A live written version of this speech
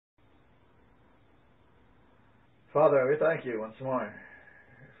Father, we thank you once more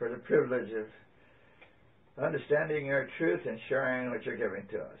for the privilege of understanding your truth and sharing what you're giving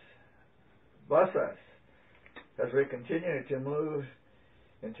to us. Bless us as we continue to move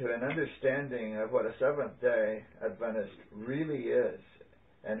into an understanding of what a Seventh-day Adventist really is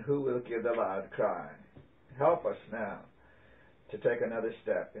and who will give the loud cry. Help us now to take another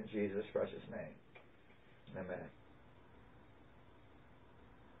step in Jesus' precious name. Amen.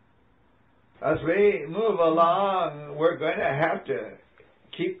 As we move along, we're going to have to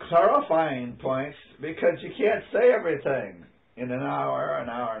keep clarifying points because you can't say everything in an hour and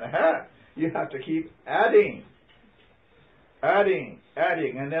a half. You have to keep adding.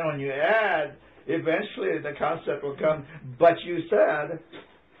 And then when you add, eventually the concept will come, but you said,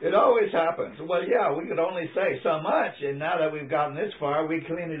 it always happens. Well, yeah, we could only say so much, and now that we've gotten this far, we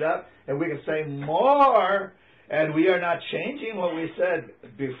clean it up, and we can say more, and we are not changing what we said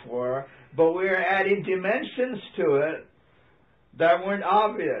before, but we're adding dimensions to it that weren't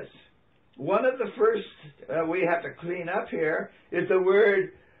obvious. One of the first we have to clean up here is the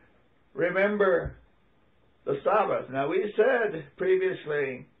word, remember, the Sabbath. Now, we said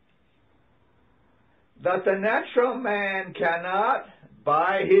previously that the natural man cannot,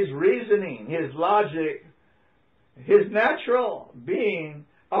 by his reasoning, his logic, his natural being,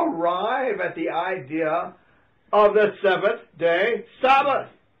 arrive at the idea of the seventh-day Sabbath.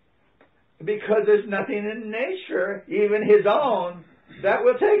 Because there's nothing in nature, even his own, that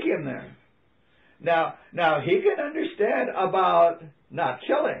will take him there. Now he can understand about not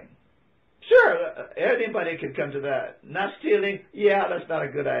killing. Sure, anybody could come to that. Not stealing, yeah, that's not a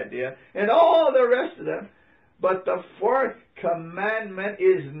good idea. And all the rest of them. But the fourth commandment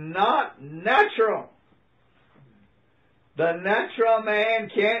is not natural. The natural man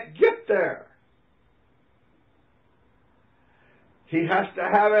can't get there. He has to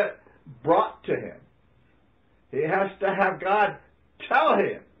have it brought to him. He has to have God tell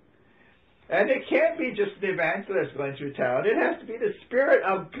him. And it can't be just an evangelist going through town. It has to be the Spirit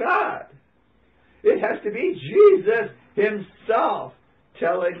of God. It has to be Jesus himself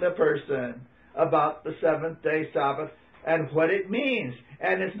telling the person about the seventh-day Sabbath and what it means.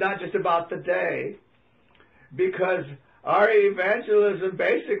 And it's not just about the day, because our evangelism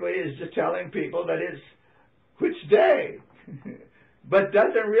basically is just telling people that it's which day, but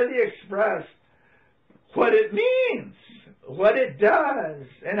doesn't really express what it means, what it does,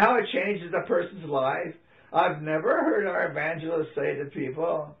 and how it changes a person's life. I've never heard our evangelists say to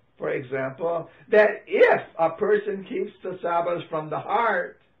people, for example, that if a person keeps the Sabbath from the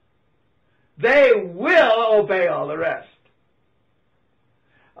heart, they will obey all the rest.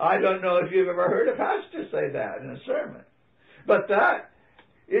 I don't know if you've ever heard a pastor say that in a sermon, but that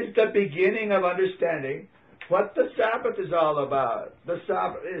is the beginning of understanding what the Sabbath is all about. The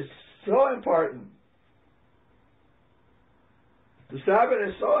Sabbath is so important. The Sabbath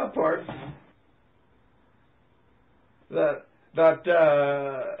is so important that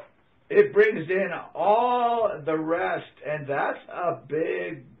it brings in all the rest, and that's a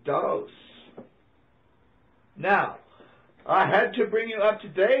big dose. Now, I had to bring you up to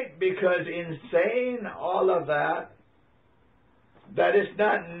date because in saying all of that, that it's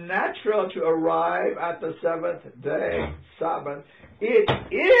not natural to arrive at the seventh-day Sabbath. It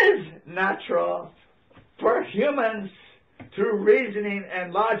is natural for humans, through reasoning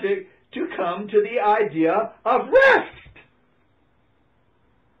and logic, to come to the idea of rest.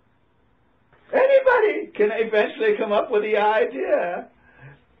 Anybody can eventually come up with the idea.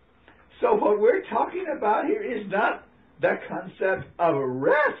 So what we're talking about here is not the concept of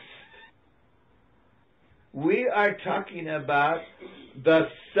rest. We are talking about the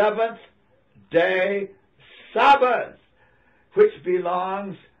seventh-day Sabbath, which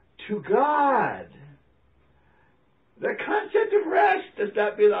belongs to God. The concept of rest does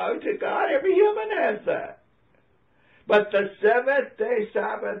not belong to God. Every human has that. But the seventh-day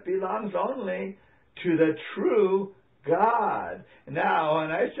Sabbath belongs only to the true God. Now, when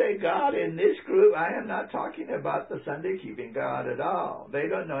I say God in this group, I am not talking about the Sunday-keeping God at all. They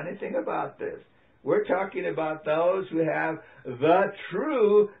don't know anything about this. We're talking about those who have the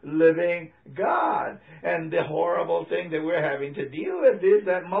true living God. And the horrible thing that we're having to deal with is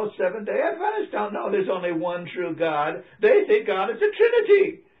that most Seventh-day Adventists don't know there's only one true God. They think God is a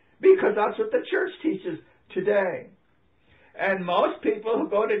Trinity, because that's what the church teaches today. And most people who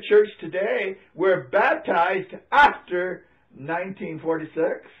go to church today were baptized after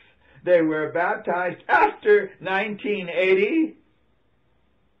 1946. They were baptized after 1980.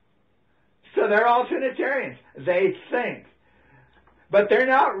 So they're all Trinitarians. They think But they're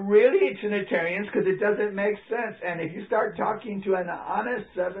not really Trinitarians because it doesn't make sense. And if you start talking to an honest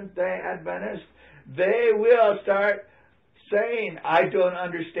Seventh-day Adventist, they will start saying, I don't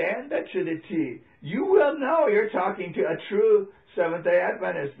understand the Trinity. You will know you're talking to a true Seventh-day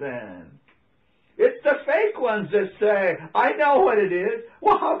Adventist then. It's the fake ones that say, I know what it is.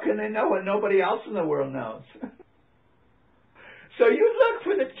 Well, how can they know what nobody else in the world knows? So you look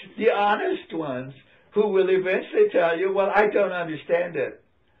for the honest ones who will eventually tell you, well, I don't understand it.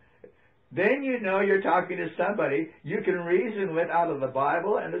 Then you know you're talking to somebody you can reason with out of the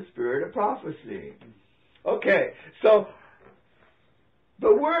Bible and the spirit of prophecy. Okay, so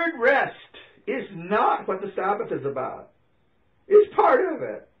the word rest is not what the Sabbath is about. It's part of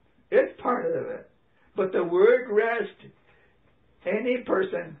it. It's part of it. But the word rest, any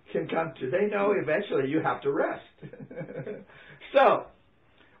person can come to. They know eventually you have to rest. So,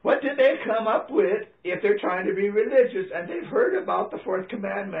 what did they come up with if they're trying to be religious and they've heard about the fourth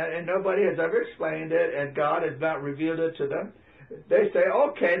commandment and nobody has ever explained it and God has not revealed it to them? They say,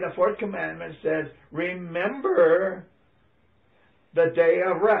 okay, the fourth commandment says, remember the day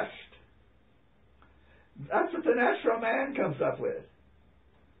of rest. That's what the natural man comes up with.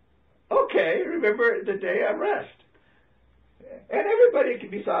 Okay, remember the day of rest. And everybody can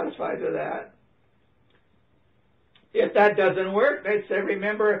be satisfied with that. If that doesn't work, they'd say,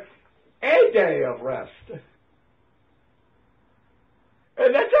 remember a day of rest.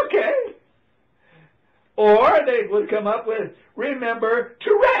 And that's okay. Or they would come up with, remember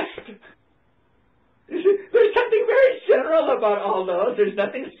to rest. You see, there's something very general about all those. There's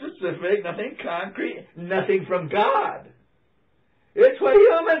nothing specific, nothing concrete, nothing from God. It's what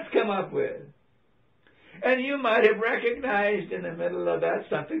humans come up with. And you might have recognized in the middle of that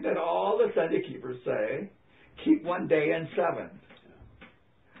something that all the Sunday keepers say, keep one day in 7.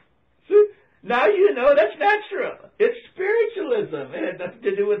 See, now you know that's natural. It's spiritualism. It had nothing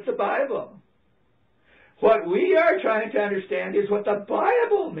to do with the Bible. What we are trying to understand is what the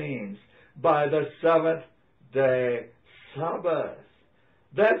Bible means by the seventh-day Sabbath.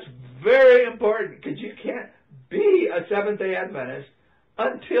 That's very important because you can't be a Seventh-day Adventist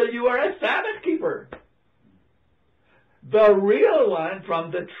until you are a Sabbath keeper. The real one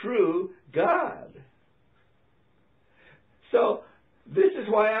from the true God. So this is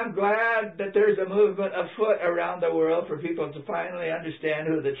why I'm glad that there's a movement afoot around the world for people to finally understand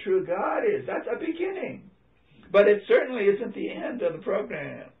who the true God is. That's a beginning. But it certainly isn't the end of the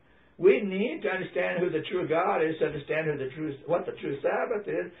program. We need to understand who the true God is to understand what the true Sabbath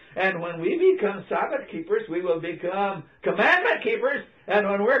is. And when we become Sabbath keepers, we will become commandment keepers. And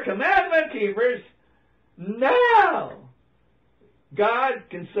when we're commandment keepers, now God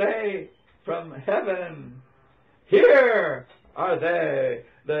can say from heaven, here are they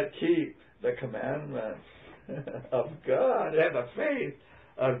that keep the commandments of God, have the faith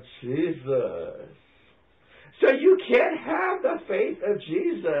of Jesus. So you can't have the faith of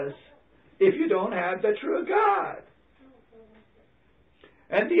Jesus if you don't have the true God.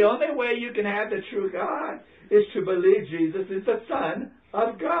 And the only way you can have the true God is to believe Jesus is the Son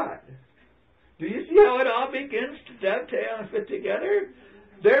of God. Do you see how it all begins to dovetail and fit together?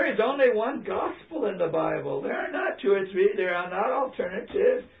 There is only one gospel in the Bible. There are not 2 or 3. There are not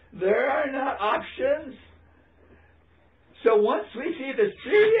alternatives. There are not options. So once we see the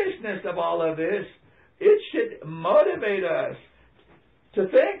seriousness of all of this, it should motivate us to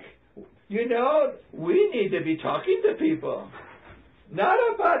think, we need to be talking to people. Not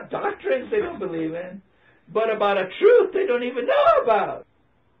about doctrines they don't believe in, but about a truth they don't even know about.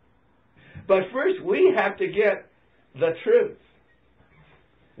 But first, we have to get the truth.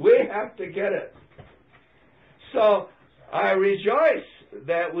 We have to get it. So I rejoice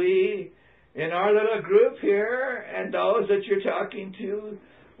that we, in our little group here, and those that you're talking to,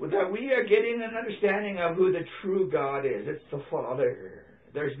 that we are getting an understanding of who the true God is. It's the Father.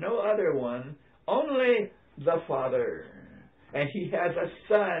 There's no other one, only the Father. And He has a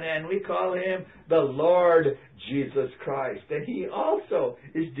Son, and we call Him the Lord Jesus Christ. And He also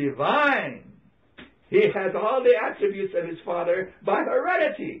is divine. He has all the attributes of His Father by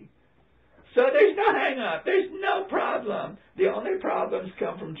heredity. So there's no hang-up. There's no problem. The only problems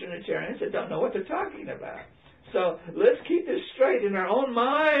come from Trinitarians that don't know what they're talking about. So let's keep this straight in our own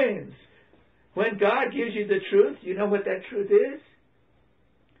minds. When God gives you the truth, you know what that truth is?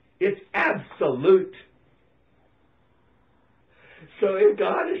 It's absolute. So if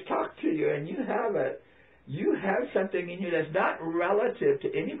God has talked to you and you have it, you have something in you that's not relative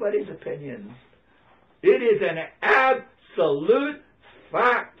to anybody's opinions. It is an absolute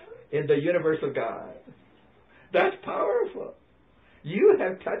fact in the universe of God. That's powerful. You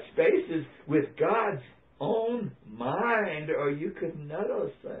have touched bases with God's own mind, or you couldn't know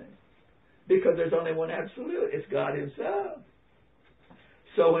those things. Because there's only one absolute. It's God himself.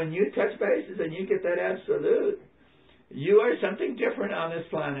 So when you touch bases and you get that absolute, you are something different on this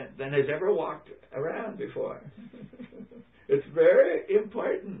planet than has ever walked around before. It's very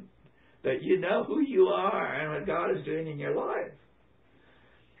important that you know who you are and what God is doing in your life.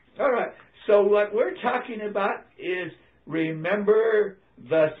 All right. So what we're talking about is remember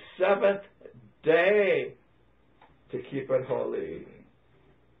the seventh day to keep it holy.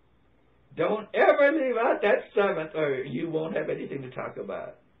 Don't ever leave out that seventh, or you won't have anything to talk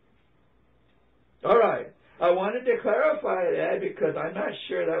about. All right. I wanted to clarify that because I'm not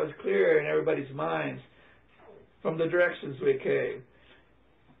sure that was clear in everybody's minds from the directions we gave.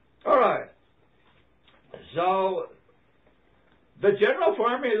 All right. So the general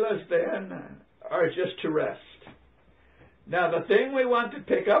formulas then are just to rest. Now the thing we want to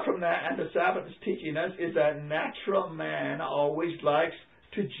pick up from that, and the Sabbath is teaching us, is that natural man always likes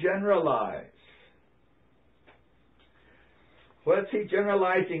to generalize. What's he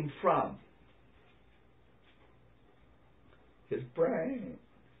generalizing from? His brain.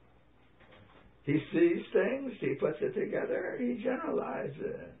 He sees things, he puts it together, he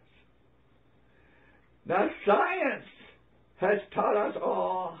generalizes. Now science has taught us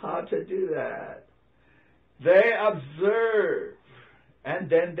all how to do that. They observe and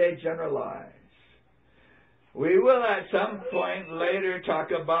then they generalize. We will at some point later talk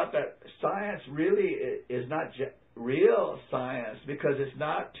about that science really is not real science because it's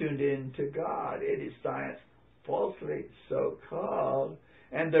not tuned in to God. It is science falsely so-called.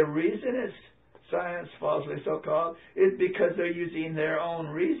 And the reason it's science falsely so-called is because they're using their own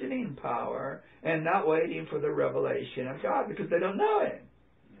reasoning power and not waiting for the revelation of God because they don't know Him.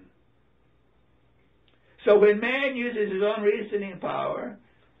 So when man uses his own reasoning power,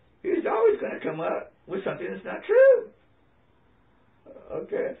 he's always going to come up with something that's not true.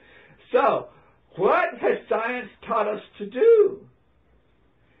 Okay. So, what has science taught us to do?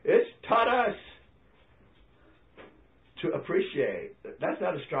 It's taught us to appreciate. That's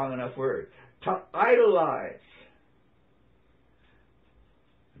not a strong enough word. To idolize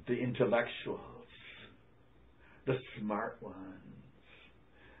the intellectuals, the smart ones,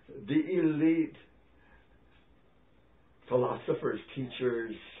 the elite philosophers,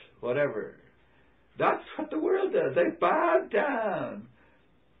 teachers, whatever. That's what the world does. They bow down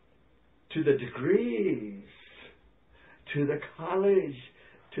to the degrees, to the college,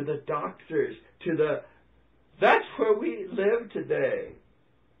 to the doctors, to the... That's where we live today.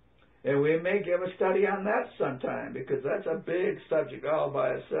 And we may give a study on that sometime because that's a big subject all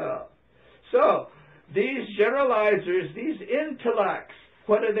by itself. So, these generalizers, these intellects,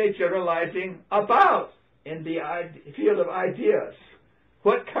 what are they generalizing about in the field of ideas?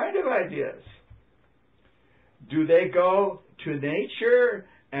 What kind of ideas? Do they go to nature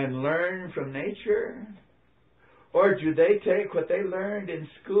and learn from nature? Or do they take what they learned in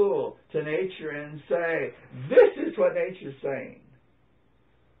school to nature and say, this is what nature's saying?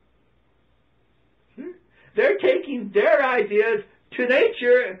 They're taking their ideas to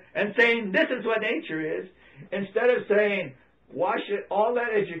nature and saying, this is what nature is, instead of saying, wash it, all that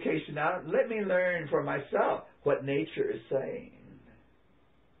education out, let me learn for myself what nature is saying.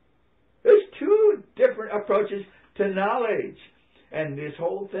 There's two different approaches to knowledge. And this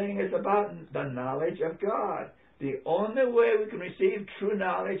whole thing is about the knowledge of God. The only way we can receive true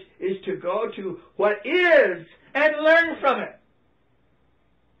knowledge is to go to what is and learn from it.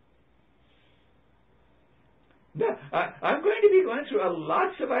 Now, I'm going to be going through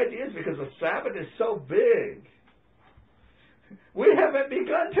lots of ideas because the Sabbath is so big. We haven't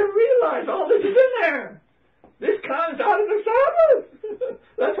begun to realize all this is in there. This comes out of the Sabbath.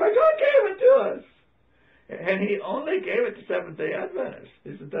 That's why God gave it to us. And He only gave it to Seventh-day Adventists.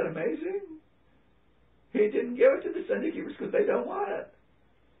 Isn't that amazing? He didn't give it to the Sunday keepers because they don't want it.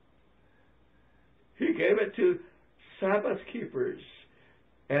 He gave it to Sabbath keepers.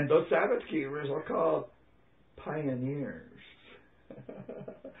 And those Sabbath keepers are called pioneers.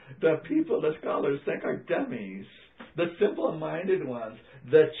 The people the scholars think are dummies. The simple-minded ones.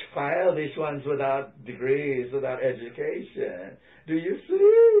 The childish ones without degrees, without education. Do you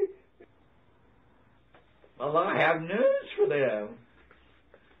see? Well, I have news for them.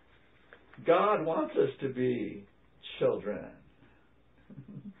 God wants us to be children.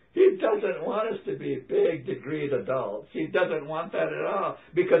 He doesn't want us to be big degreed adults. He doesn't want that at all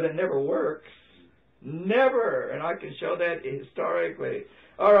because it never works. Never. And I can show that historically.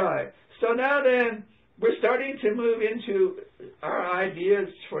 All right. So now then, we're starting to move into our ideas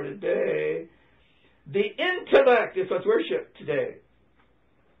for today. The intellect is what's worshipped today.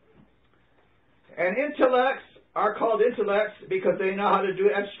 And intellects are called intellects because they know how to do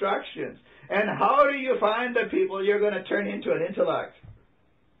abstractions. And how do you find the people you're going to turn into an intellect?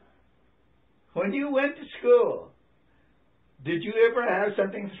 When you went to school, did you ever have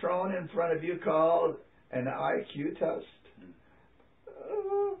something thrown in front of you called an IQ test?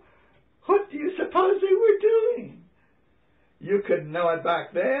 What do you suppose they were doing? You couldn't know it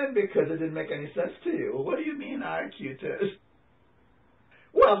back then because it didn't make any sense to you. Well, what do you mean IQ test?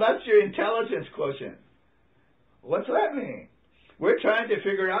 Well, that's your intelligence quotient. What's that mean? We're trying to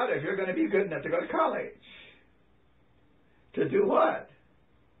figure out if you're going to be good enough to go to college. To do what?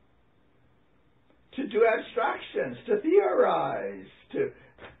 To do abstractions, to theorize, to...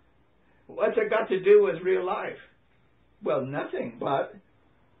 What's it got to do with real life? Well, nothing, but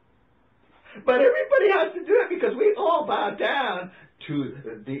everybody has to do it because we all bow down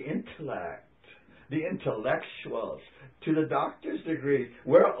to the intellect, the intellectuals, to the doctor's degree.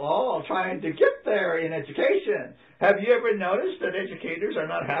 We're all trying to get there in education. Have you ever noticed that educators are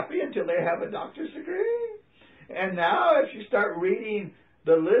not happy until they have a doctor's degree? And now if you start reading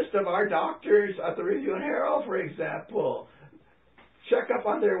the list of our doctors at the Review and Herald, for example, check up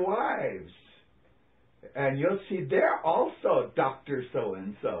on their wives. And you'll see they're also Dr.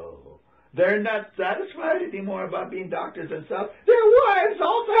 So-and-so. They're not satisfied anymore about being doctors themselves. Their wives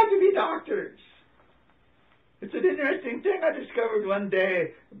also have to be doctors. It's an interesting thing I discovered one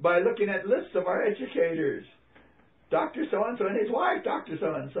day by looking at lists of our educators. Dr. So-and-so and his wife, Dr.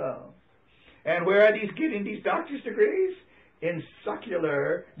 So-and-so. And where are these getting these doctor's degrees? In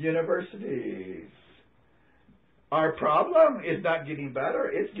secular universities. Our problem is not getting better,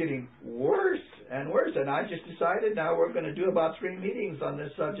 it's getting worse and worse. And I just decided now we're going to do about 3 meetings on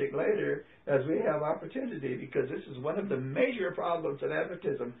this subject later as we have opportunity, because this is one of the major problems in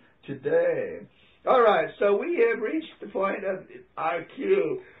Adventism today. All right, so we have reached the point of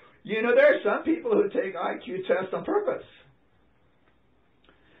IQ. You know, there are some people who take IQ tests on purpose.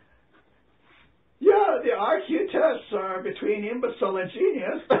 Yeah, the IQ tests are between imbecile and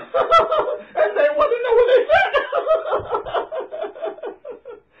genius, and they want to know what they said.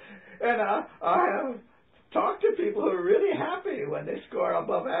 And I have talked to people who are really happy when they score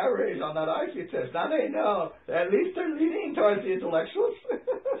above average on that IQ test. Now they know at least they're leaning towards the intellectuals.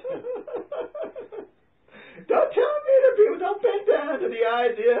 Don't tell me that people don't bend down to the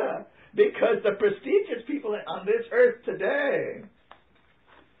idea, because the prestigious people on this earth today.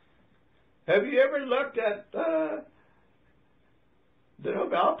 Have you ever looked at the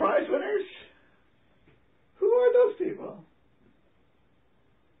Nobel Prize winners? Who are those people?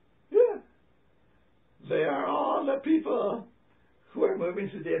 Yeah. They are all the people who are moving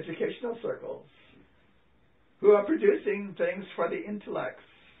through the educational circles, who are producing things for the intellects,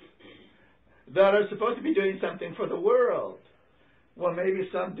 that are supposed to be doing something for the world. Well, maybe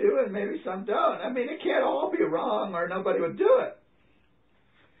some do and maybe some don't. I mean, it can't all be wrong or nobody would do it.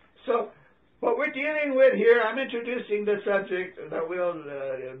 So, what we're dealing with here, I'm introducing the subject that will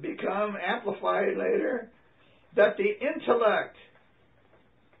become amplified later, that the intellect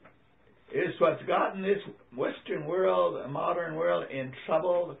is what's gotten this Western world, modern world, in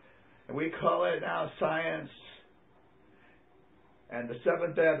trouble. We call it now science. And the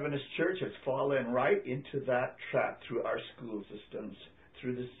Seventh-day Adventist Church has fallen right into that trap through our school systems,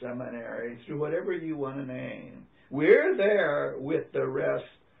 through the seminary, through whatever you want to name. We're there with the rest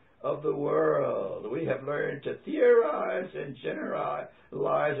of the world. We have learned to theorize and generalize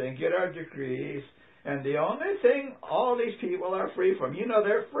and get our degrees. And the only thing all these people are free from, you know,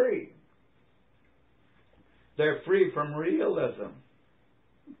 they're free. They're free from realism.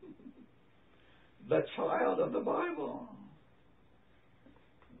 The child of the Bible.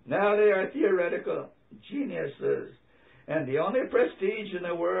 Now they are theoretical geniuses. And the only prestige in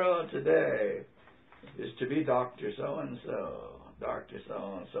the world today is to be Dr. So-and-so. Dr.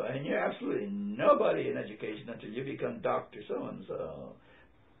 So-and-so. And you're absolutely nobody in education until you become Dr. So-and-so.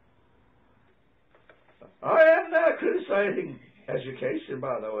 I am not criticizing education,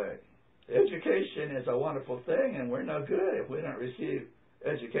 by the way. Education is a wonderful thing, and we're no good if we don't receive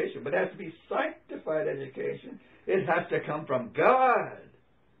education. But it has to be sanctified education. It has to come from God.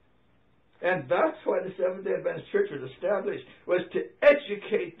 And that's why the Seventh-day Adventist Church was established, was to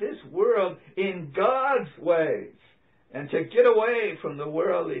educate this world in God's ways and to get away from the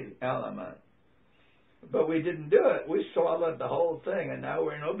worldly element. But we didn't do it. We swallowed the whole thing, and now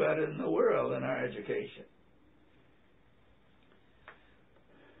we're no better than the world in our education.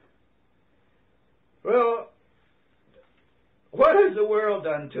 Well, what has the world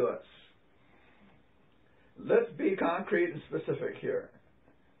done to us? Let's be concrete and specific here.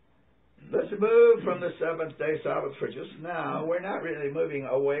 Let's move from the seventh-day Sabbath for just now. We're not really moving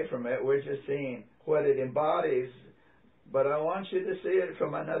away from it. We're just seeing what it embodies. But I want you to see it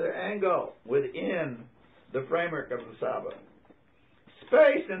from another angle within the framework of the Sabbath.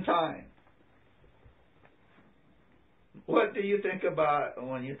 Space and time. What do you think about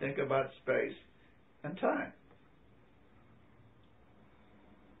when you think about space and time?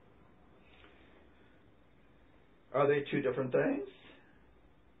 Are they two different things?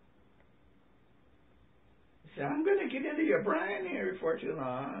 See, I'm going to get into your brain here before too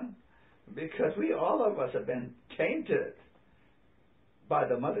long, because all of us have been tainted by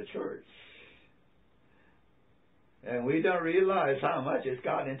the Mother Church. And we don't realize how much it's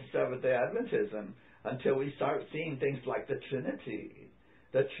gotten into Seventh-day Adventism until we start seeing things like the Trinity.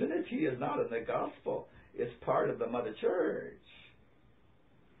 The Trinity is not in the gospel. It's part of the Mother Church.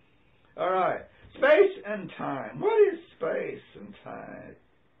 All right. Space and time. What is space and time?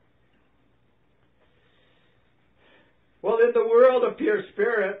 Well, in the world of pure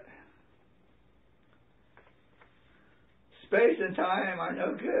spirit, space and time are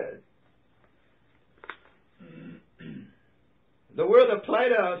no good. The world of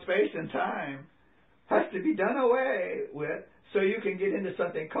Plato, space and time, has to be done away with so you can get into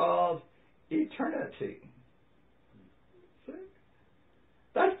something called eternity. See?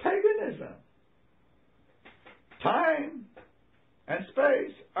 That's paganism. Time and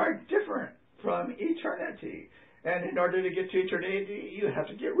space are different from eternity. And in order to get to eternity, you have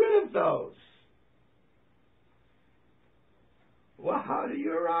to get rid of those. Well, how do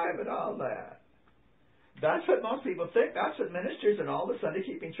you arrive at all that? That's what most people think. That's what ministers and all the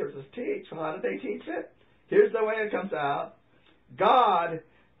Sunday-keeping churches teach. Well, how do they teach it? Here's the way it comes out. God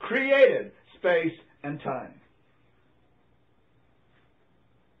created space and time.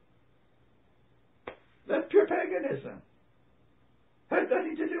 That's pure paganism. Has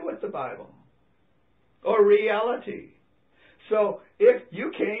nothing to do with the Bible or reality. So if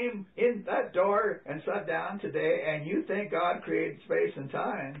you came in that door and sat down today and you think God created space and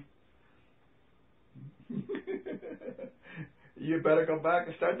time, you better go back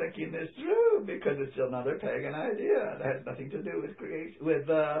and start thinking this through, because it's another pagan idea that has nothing to do with creation, with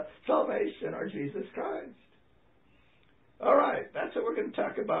salvation or Jesus Christ. All right, that's what we're going to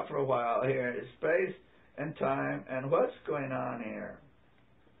talk about for a while here, is space and time and what's going on here.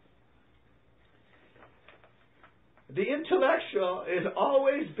 The intellectual is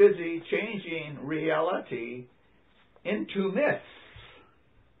always busy changing reality into myths.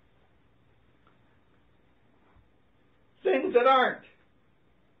 Things that aren't.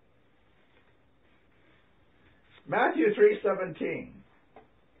 Matthew 3:17.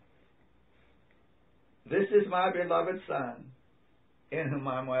 This is my beloved Son, in whom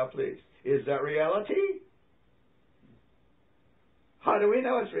I am well pleased. Is that reality? How do we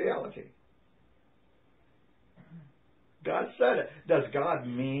know it's reality? God said it. Does God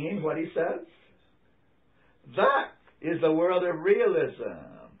mean what He says? That is the world of realism.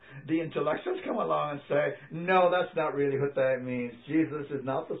 The intellectuals come along and say, no, that's not really what that means. Jesus is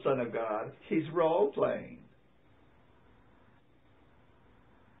not the Son of God. He's role-playing.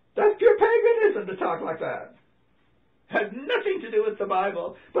 That's pure paganism to talk like that. Has nothing to do with the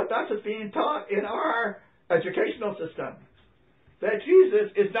Bible, but that's what's being taught in our educational system. That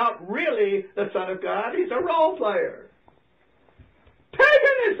Jesus is not really the Son of God. He's a role player.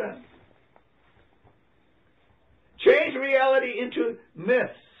 Paganism. Change reality into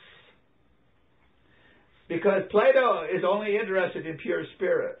myths. Because Plato is only interested in pure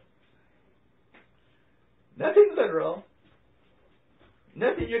spirit. Nothing literal.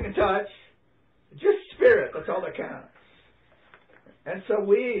 Nothing you can touch. Just spirit. That's all that counts. And so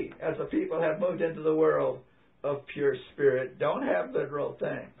we, as a people, have moved into the world of pure spirit. Don't have literal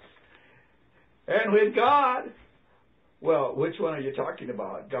things. And with God, well, which one are you talking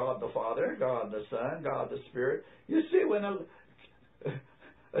about? God the Father, God the Son, God the Spirit. You see, when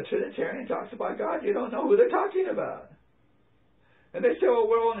a Trinitarian talks about God, you don't know who they're talking about. And they say, well,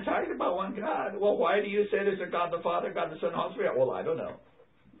 we're only talking about one God. Well, why do you say there's a God the Father, God the Son, Holy Spirit? Well, I don't know.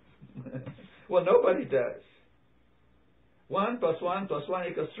 Well, nobody does. 1 + 1 +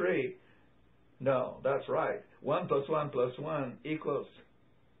 1 = 3. No, that's right. 1 + 1 + 1 =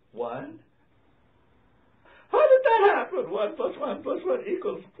 1. How did that happen? 1 + 1 +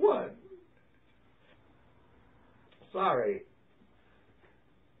 1 = 1. Sorry.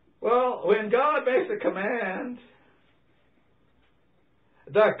 Well, when God makes a command,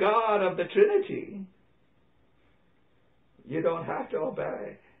 the God of the Trinity, you don't have to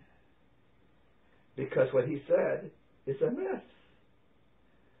obey. Because what He said is a myth.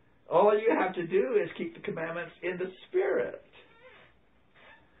 All you have to do is keep the commandments in the Spirit.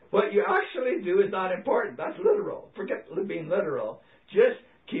 What you actually do is not important. That's literal. Forget being literal. Just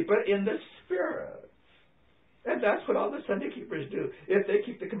keep it in the Spirit. And that's what all the Sunday keepers do. If they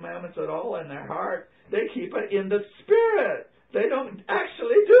keep the commandments at all in their heart, they keep it in the Spirit. They don't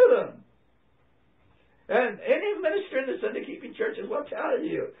actually do them. And any minister in the Sunday keeping churches will tell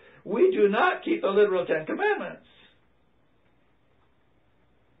you, we do not keep the literal Ten Commandments.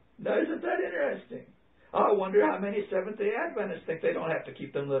 Now, isn't that interesting? I wonder how many Seventh-day Adventists think they don't have to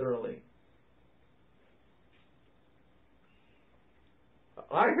keep them literally.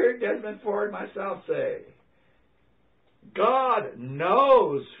 I heard Desmond Ford myself say, God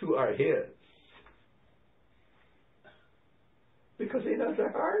knows who are His. Because He knows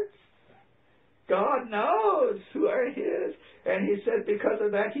their hearts. God knows who are His. And He said because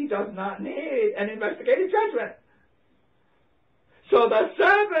of that He does not need an investigative judgment. So the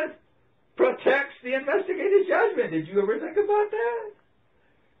Sabbath protects the investigative judgment. Did you ever think about that?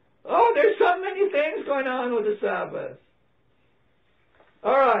 Oh, there's so many things going on with the Sabbath.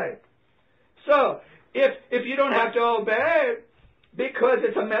 All right. So, if you don't have to obey because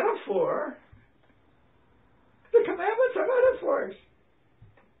it's a metaphor, the commandments are metaphors.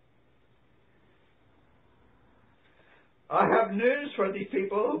 I have news for these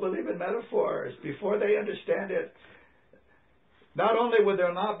people who believe in metaphors. Before they understand it, not only will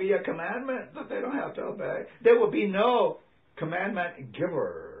there not be a commandment that they don't have to obey, there will be no commandment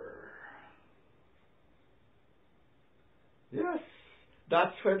giver. Yes,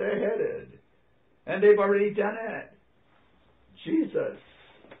 that's where they're headed. And they've already done it. Jesus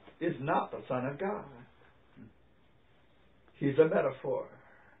is not the Son of God. He's a metaphor.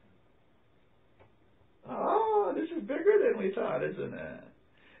 Oh, this is bigger than we thought, isn't it?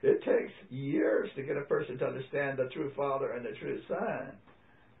 It takes years to get a person to understand the true Father and the true Son.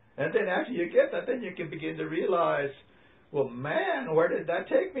 And then after you get that, then you can begin to realize, well, man, where did that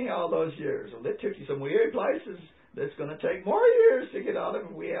take me all those years? Well, it took you some weird places that's going to take more years to get out of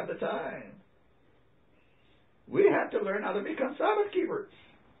if we have the time. We have to learn how to become Sabbath keepers.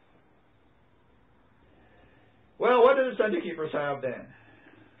 Well, what do the Sunday keepers have then?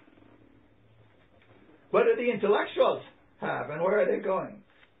 What do the intellectuals have, and where are they going?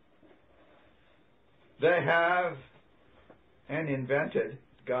 They have an invented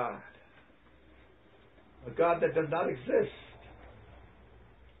God. A God that does not exist.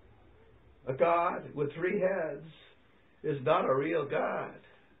 A God with three heads is not a real God.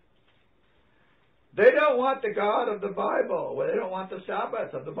 They don't want the God of the Bible. Well, they don't want the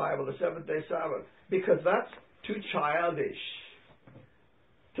Sabbath of the Bible, the seventh-day Sabbath, because that's too childish.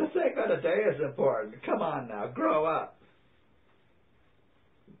 To think that a day is important. Come on now, grow up.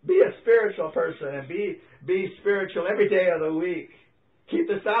 Be a spiritual person and be spiritual every day of the week. Keep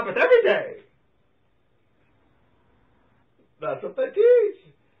the Sabbath every day. That's what they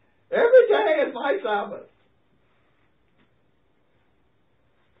teach. Every day is my Sabbath.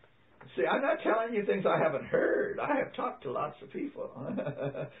 See, I'm not telling you things I haven't heard. I have talked to lots of people.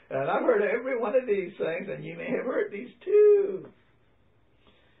 And I've heard every one of these things, and you may have heard these too.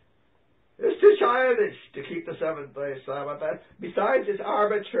 It's too childish to keep the seventh-day Sabbath. Besides, it's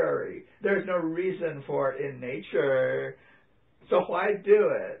arbitrary. There's no reason for it in nature. So why do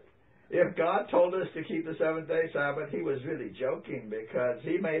it? If God told us to keep the seventh-day Sabbath, He was really joking because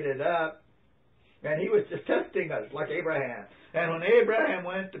He made it up. And He was just testing us like Abraham. And when Abraham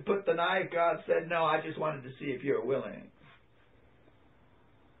went to put the knife, God said, no, I just wanted to see if you were willing.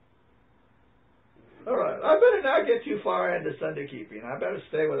 All right, I better not get too far into Sunday keeping. I better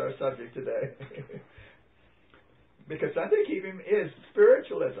stay with our subject today. Because Sunday keeping is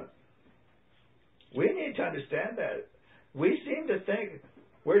spiritualism. We need to understand that. We seem to think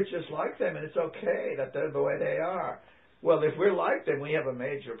we're just like them and it's okay that they're the way they are. Well, if we're like them, we have a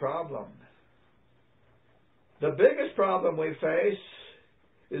major problem. The biggest problem we face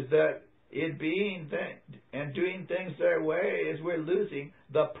is that in being and doing things their way is we're losing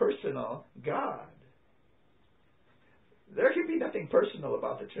the personal God. There can be nothing personal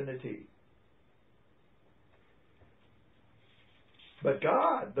about the Trinity. But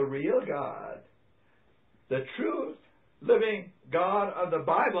God, the real God, the true living God of the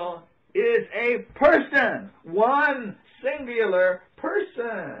Bible, is a person. One singular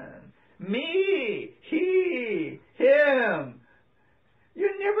person. Me, he, him.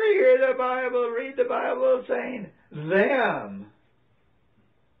 You never hear the Bible, read the Bible saying them.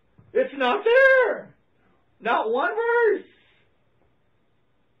 It's not there. Not one verse.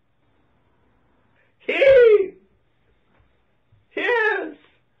 He, his.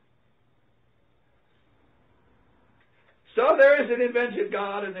 So there There's an invented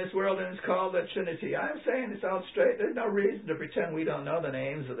God in this world, and it's called the Trinity. I'm saying this out straight. There's no reason to pretend we don't know the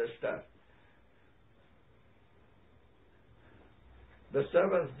names of this stuff. The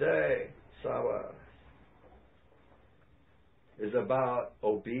seventh day, Sabbath, is about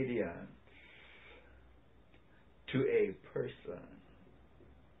obedience to a person.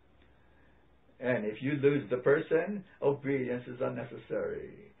 And if you lose the person, obedience is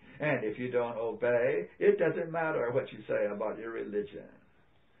unnecessary. And if you don't obey, it doesn't matter what you say about your religion.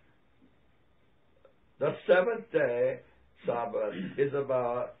 The seventh day, Sabbath, is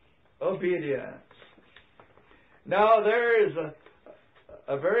about obedience. Now, there is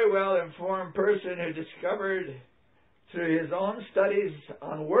a very well-informed person who discovered through his own studies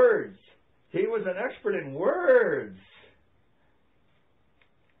on words. He was an expert in words.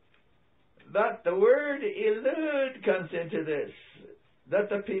 That the word elude comes into this. That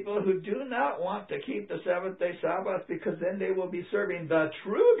the people who do not want to keep the seventh-day Sabbath, because then they will be serving the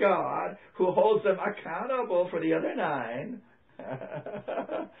true God who holds them accountable for the other 9,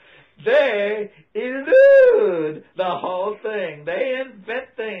 they elude the whole thing. They invent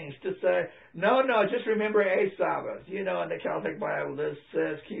things to say, no, just remember a Sabbath. You know, in the Celtic Bible, this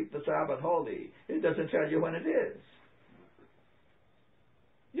says keep the Sabbath holy. It doesn't tell you when it is.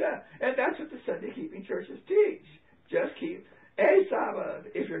 Yeah, and that's what the Sunday keeping churches teach. Just keep a Sabbath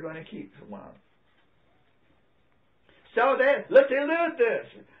if you're going to keep one. So let's elude this.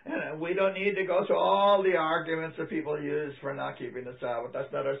 And we don't need to go through all the arguments that people use for not keeping the Sabbath.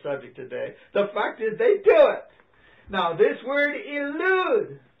 That's not our subject today. The fact is they do it. Now, this word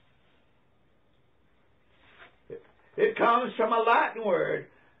elude, it comes from a Latin word,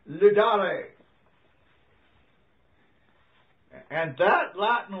 ludare. And that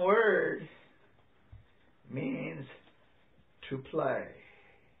Latin word means to play.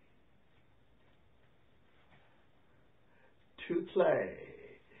 To play.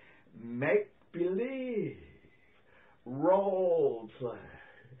 Make believe. Role play.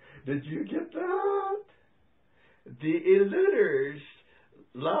 Did you get that? The eluders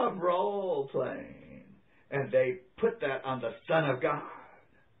love role playing. And they put that on the Son of God.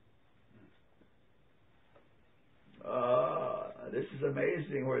 This is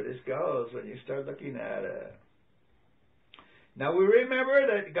amazing where this goes when you start looking at it. Now we remember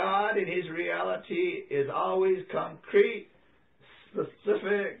that God in His reality is always concrete,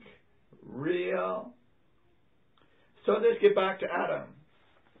 specific, real. So let's get back to Adam.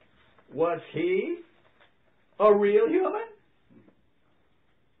 Was he a real human?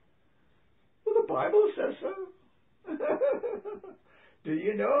 Well, the Bible says so. Do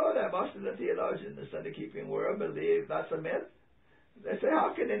you know that most of the theologians in the Sunday-keeping world believe that's a myth? They say,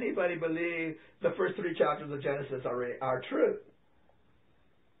 how can anybody believe the first 3 chapters of Genesis are true?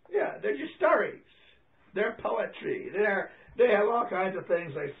 Yeah, they're just stories. They're poetry. They have all kinds of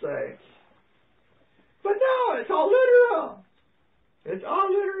things they say. But no, it's all literal. It's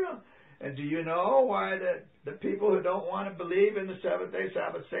all literal. And do you know why the people who don't want to believe in the seventh-day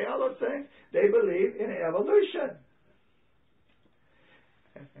Sabbath say all those things? They believe in evolution.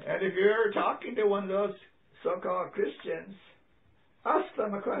 And if you're talking to one of those so-called Christians, ask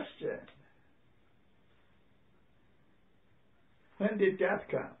them a question. When did death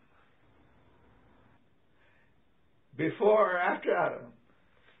come? Before or after Adam?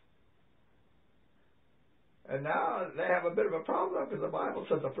 And now they have a bit of a problem because the Bible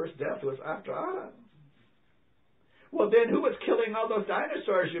says the first death was after Adam. Well, then who was killing all those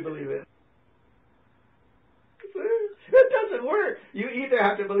dinosaurs you believe in? It doesn't work. You either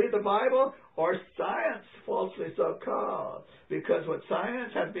have to believe the Bible or science, falsely so called. Because what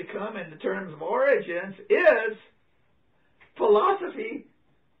science has become in the terms of origins is philosophy.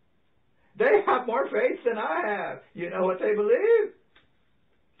 They have more faith than I have. You know what they believe?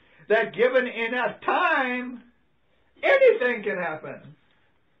 That given enough time, anything can happen.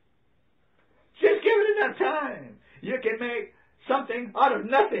 Just given enough time. You can make something out of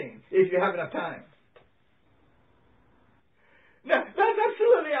nothing if you have enough time. Now, that's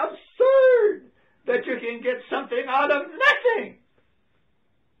absolutely absurd that you can get something out of nothing.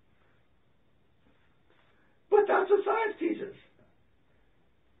 But that's what science teaches.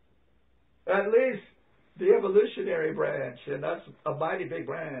 At least the evolutionary branch, and that's a mighty big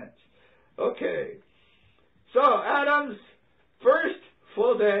branch. Okay. So, Adam's first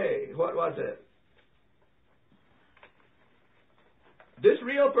full day, what was it? This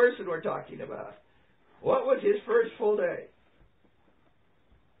real person we're talking about, what was his first full day?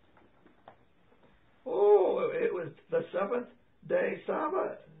 Oh, it was the seventh-day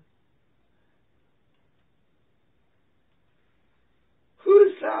Sabbath.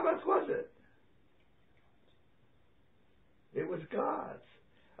 Whose Sabbath was it? It was was God's.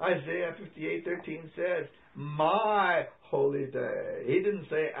 Isaiah 58:13 says, my holy day. He didn't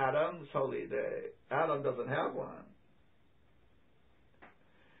say Adam's holy day. Adam doesn't have one.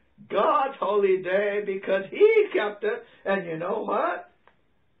 God's holy day, because He kept it. And you know what?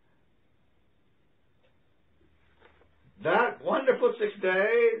 That wonderful 6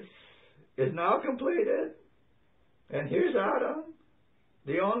 days is now completed. And here's Adam,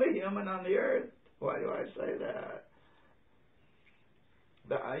 the only human on the earth. Why do I say that?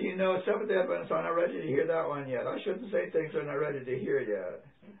 You know, Seventh-day Adventists are not ready to hear that one yet. I shouldn't say things they're not ready to hear yet.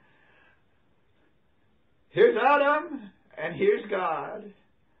 Here's Adam, and here's God.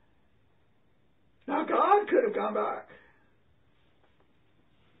 Now, God could have gone back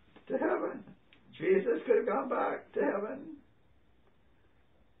to heaven. Jesus could have gone back to heaven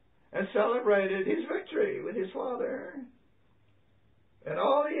and celebrated His victory with His Father and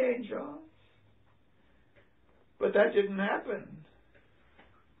all the angels. But that didn't happen.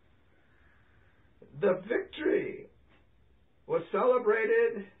 The victory was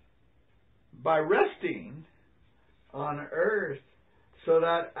celebrated by resting on earth so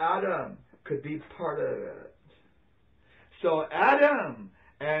that Adam could be part of it. So Adam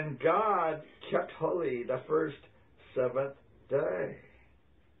and God kept holy the first 7th day.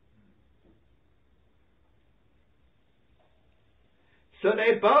 So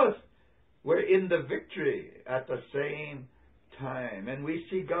they both were in the victory at the same time. And we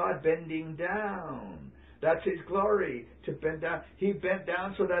see God bending down. That's His glory, to bend down. He bent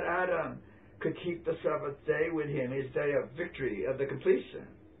down so that Adam could keep the 7th day with Him, His day of victory, of the completion.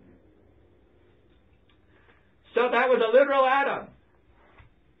 So that was a literal Adam.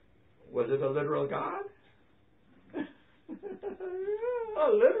 Was it a literal God?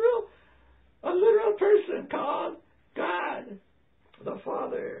 a literal person called God the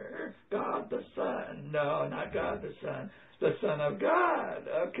Father, God the Son. No, not God the Son. The Son of God.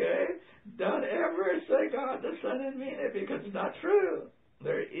 Okay? Don't ever say God the Son and mean it, because it's not true.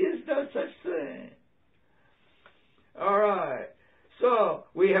 There is no such thing. All right. So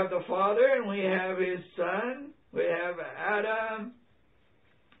we have the Father and we have His Son. We have Adam,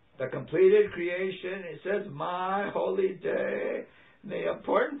 the completed creation. It says, my holy day. The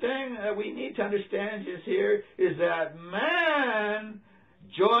important thing that we need to understand is here is that man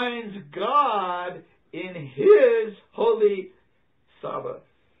joins God in His holy Sabbath.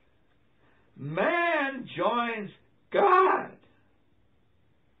 Man joins God.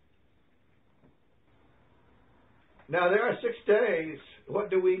 Now there are 6 days. What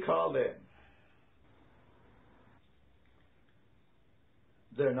do we call them?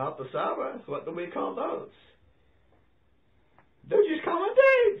 They're not the Sabbath. What do we call those? They're just common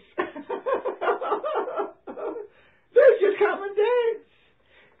days. They're just common days.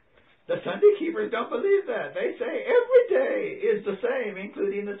 The Sunday keepers don't believe that. They say every day is the same,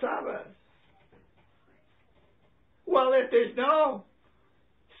 including the Sabbath. Well, if there's no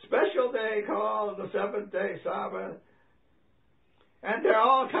special day called the 7th day Sabbath, and they're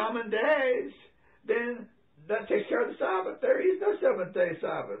all common days, then that takes care of the Sabbath. There is no 7th day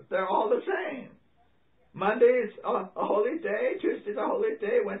Sabbath. They're all the same. Monday's a holy day, Tuesday's a holy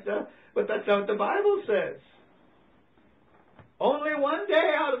day, Wednesday, but that's not what the Bible says. Only one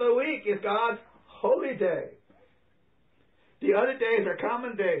day out of the week is God's holy day. The other days are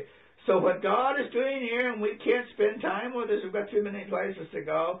common days. So what God is doing here, and we can't spend time with this, we've got too many places to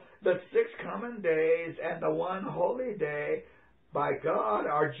go, the 6 common days and the one holy day by God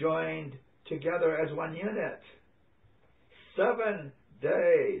are joined together as one unit. 7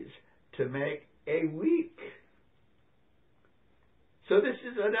 days to make a week. So this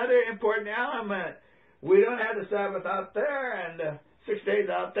is another important element. We don't have the Sabbath out there and the 6 days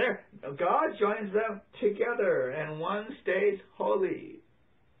out there. God joins them together and one stays holy.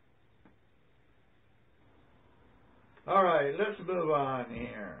 All right, let's move on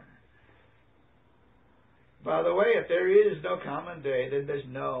here. By the way, if there is no common day, then there's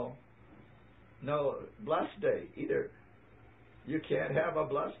no blessed day either. You can't have a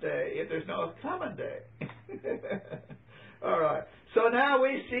blessed day if there's no common day. All right. So now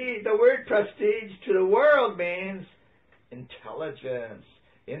we see the word prestige to the world means intelligence,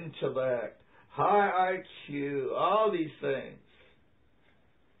 intellect, high IQ, all these things.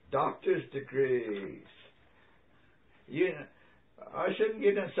 Doctor's degrees. I shouldn't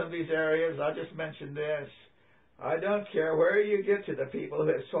get into some of these areas. I'll just mention this. I don't care where you get to, the people who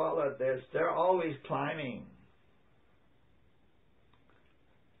have swallowed this, they're always climbing.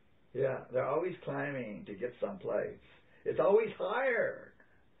 Yeah, they're always climbing to get someplace. It's always higher.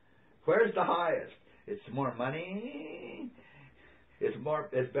 Where's the highest? It's more money. It's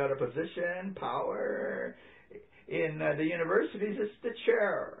better position, power. in the universities, it's the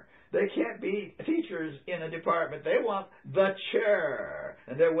chair. They can't be teachers in a department. They want the chair.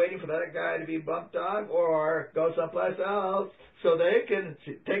 And they're waiting for that guy to be bumped off or go someplace else so they can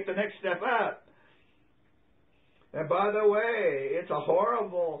take the next step up. And by the way, it's a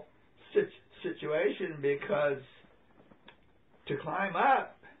horrible situation, because to climb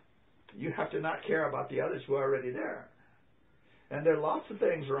up, you have to not care about the others who are already there. And there are lots of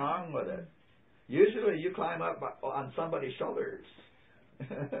things wrong with it. Usually you climb up on somebody's shoulders.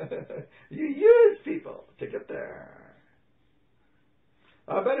 You use people to get there.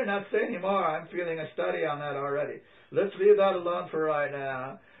 I better not say any more. I'm feeling a study on that already. Let's leave that alone for right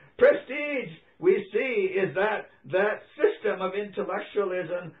now. Prestige, we see, is that system of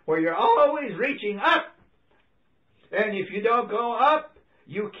intellectualism where you're always reaching up. And if you don't go up,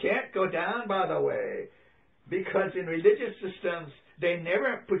 you can't go down, by the way. Because in religious systems, they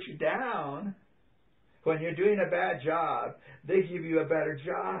never put you down. When you're doing a bad job, they give you a better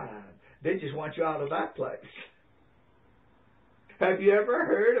job. They just want you out of that place. Have you ever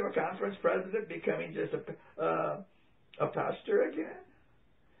heard of a conference president becoming just a pastor again?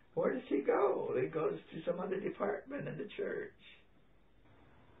 Where does he go? He goes to some other department in the church.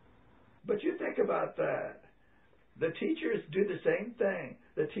 But you think about that. The teachers do the same thing.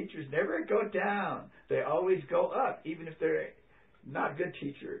 The teachers never go down. They always go up, even if they're not good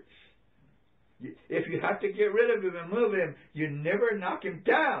teachers. If you have to get rid of him and move him, you never knock him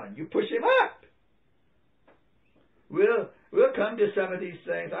down. You push him up. We'll come to some of these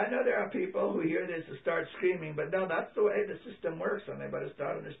things. I know there are people who hear this and start screaming, but no, that's the way the system works, and they better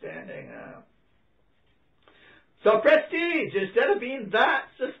start understanding now. So prestige, instead of being that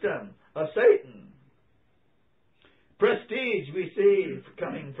system of Satan, prestige we see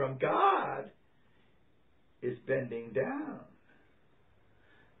coming from God is bending down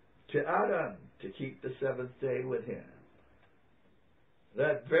to Adam to keep the seventh day with him.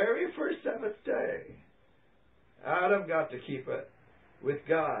 That very first seventh day, Adam got to keep it with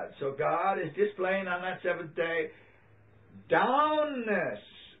God. So God is displaying on that seventh day, downness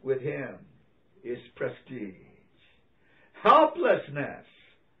with him is prestige. Helplessness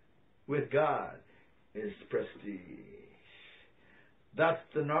with God is prestige. That's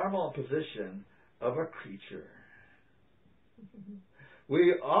the normal position of a creature.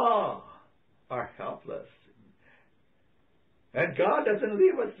 We all are helpless. And God doesn't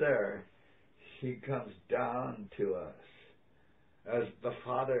leave us there. He comes down to us as the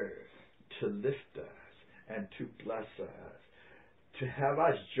Father to lift us and to bless us, to have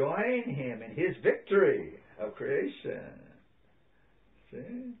us join him in his victory of creation.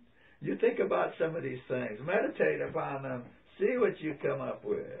 See? You think about some of these things. Meditate upon them. See what you come up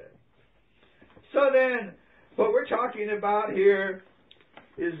with. So then, what we're talking about here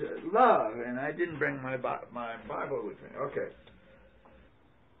is love. And I didn't bring my Bible with me. Okay.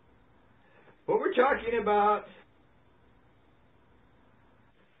 What we're talking about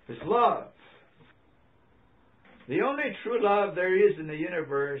is love. The only true love there is in the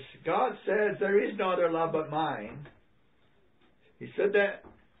universe. God says there is no other love but mine. He said that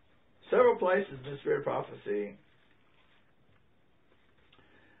several places in the Spirit of Prophecy.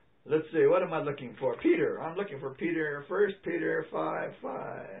 Let's see, what am I looking for? Peter. I'm looking for Peter, 1 Peter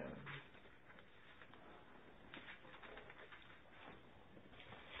 5:5.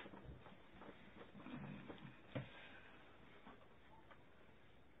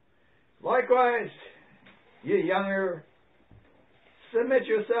 Likewise, ye younger, submit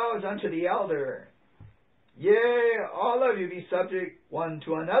yourselves unto the elder. Yea, all of you be subject one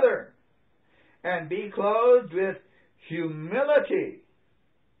to another, and be clothed with humility.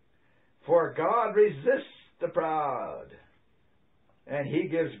 For God resists the proud, and he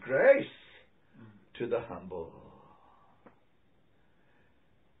gives grace to the humble.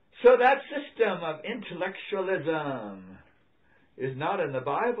 So that system of intellectualism is not in the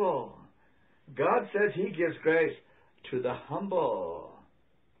Bible. God says he gives grace to the humble,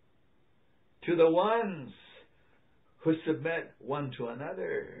 to the ones who submit one to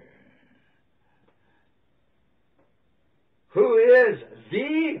another. Who is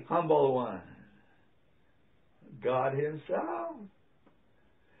the humble one? God himself.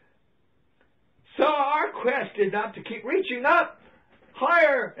 So our quest is not to keep reaching up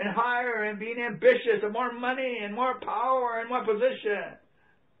higher and higher and being ambitious and more money and more power and more position.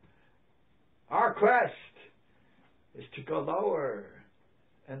 Our quest is to go lower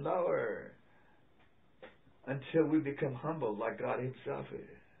and lower until we become humble like God himself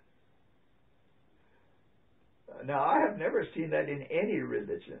is. Now, I have never seen that in any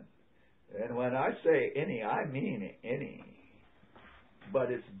religion. And when I say any, I mean any.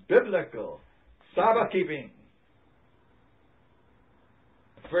 But it's biblical. Sabbath keeping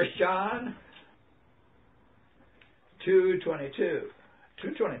 1 John 2:22,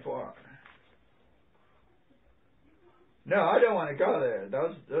 2:24. No, I don't want to go there.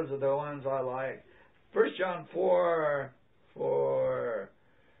 Those are the ones I like. 1 John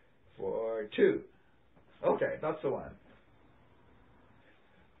 4:2. Okay, that's the one.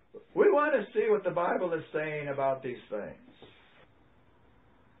 We want to see what the Bible is saying about these things.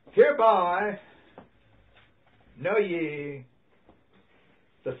 Hereby know ye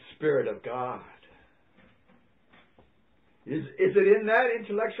the Spirit of God. Is it in that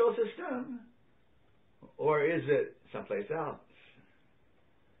intellectual system? Or is it someplace else?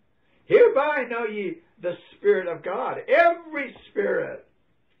 Hereby know ye the Spirit of God. Every spirit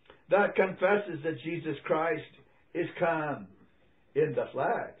that confesses that Jesus Christ is come in the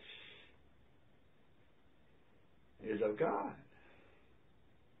flesh is of God.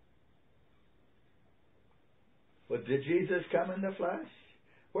 Well, did Jesus come in the flesh?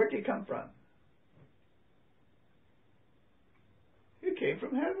 Where did he come from? He came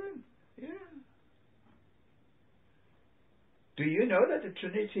from heaven. Yeah. Do you know that the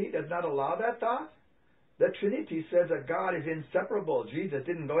Trinity does not allow that thought? The Trinity says that God is inseparable. Jesus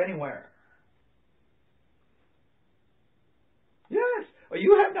didn't go anywhere. Yes. Well,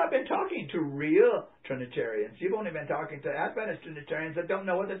 you have not been talking to real Trinitarians. You've only been talking to Adventist Trinitarians that don't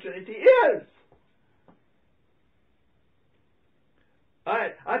know what the Trinity is.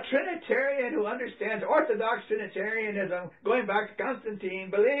 A Trinitarian who understands Orthodox Trinitarianism, going back to Constantine,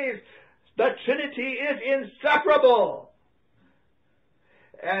 believes the Trinity is inseparable.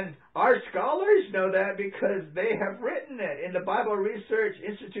 And our scholars know that because they have written it in the Bible Research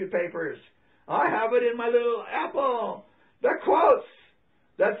Institute papers. I have it in my little Apple. The quotes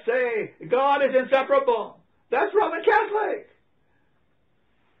that say God is inseparable. That's Roman Catholic.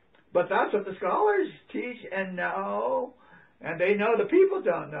 But that's what the scholars teach and know. And they know the people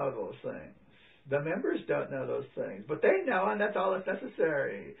don't know those things. The members don't know those things. But they know, and that's all that's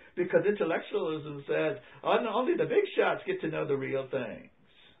necessary. Because intellectualism says only the big shots get to know the real things.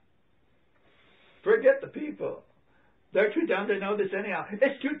 Forget the people. They're too dumb to know this anyhow.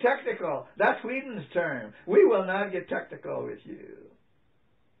 It's too technical. That's Whedon's term. We will not get technical with you.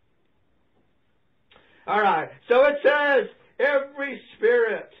 All right. So it says, every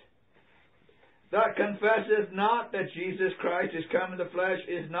spirit that confesses not that Jesus Christ is come in the flesh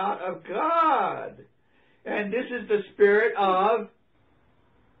is not of God. And this is the spirit of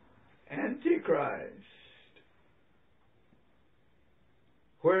Antichrist,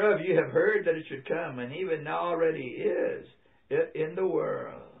 whereof you have heard that it should come, and even now already is it in the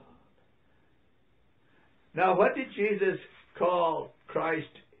world. Now, what did Jesus call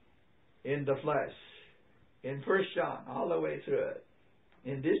Christ in the flesh? In 1 John, all the way through it.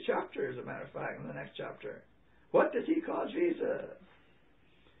 In this chapter, as a matter of fact, in the next chapter. What does he call Jesus?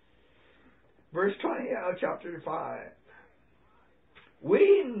 Verse 20 of chapter 5.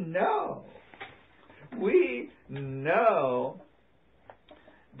 We know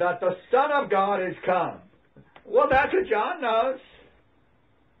that the Son of God is come. Well, that's what John knows.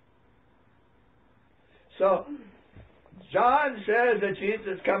 So, John says that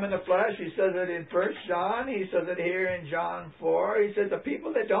Jesus come in the flesh. He says it in 1 John. He says it here in John 4. He says the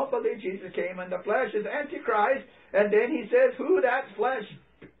people that don't believe Jesus came in the flesh is Antichrist. And then he says who that flesh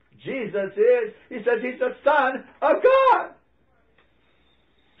Jesus is. He says he's the Son of God.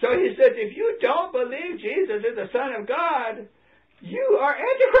 So he says if you don't believe Jesus is the Son of God, you are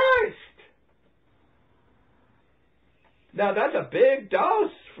Antichrist. Now that's a big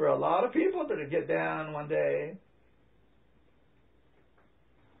dose for a lot of people to get down one day.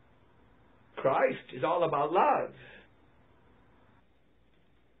 Christ is all about love.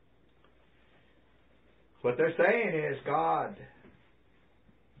 What they're saying is God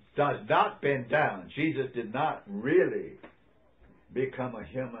does not bend down. Jesus did not really become a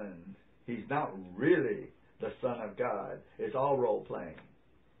human. He's not really the Son of God. It's all role-playing.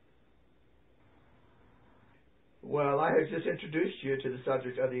 Well, I have just introduced you to the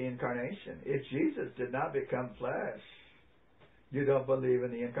subject of the incarnation. If Jesus did not become flesh, you don't believe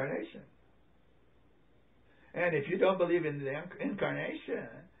in the incarnation. And if you don't believe in the incarnation,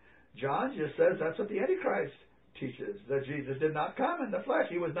 John just says that's what the Antichrist teaches, that Jesus did not come in the flesh.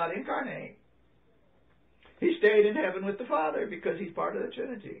 He was not incarnate. He stayed in heaven with the Father because he's part of the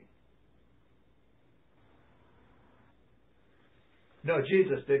Trinity. No,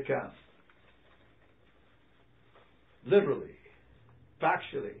 Jesus did come. Literally.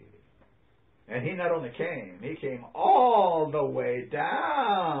 Factually. And he not only came, he came all the way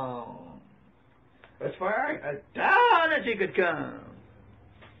down. As far down as he could come.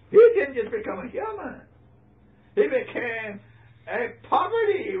 He didn't just become a human. He became a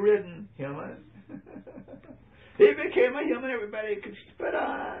poverty-ridden human. He became a human everybody could spit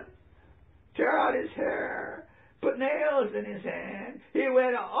on, tear out his hair, put nails in his hand. He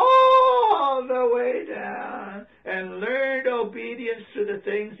went all the way down and learned obedience to the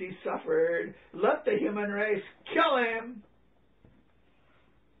things he suffered. Let the human race kill him.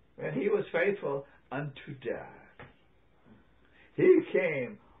 And he was faithful unto death. He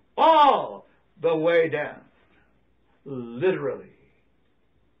came all the way down, literally.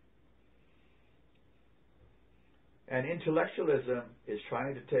 And intellectualism is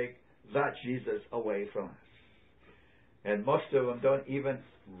trying to take that Jesus away from us. And most of them don't even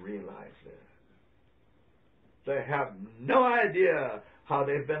realize it. They have no idea how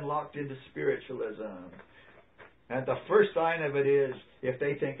they've been locked into spiritualism. And the first sign of it is if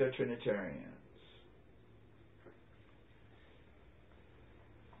they think they're Trinitarians.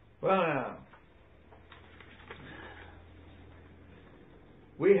 Well, now,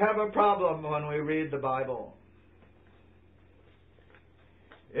 we have a problem when we read the Bible.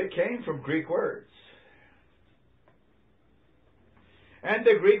 It came from Greek words. And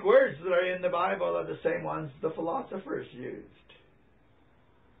the Greek words that are in the Bible are the same ones the philosophers used.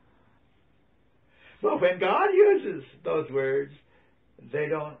 But when God uses those words, they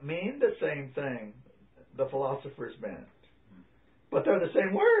don't mean the same thing the philosophers meant. But they're the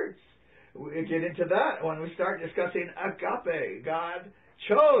same words. We get into that when we start discussing agape. God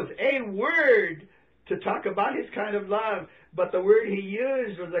chose a word to talk about his kind of love, but the word he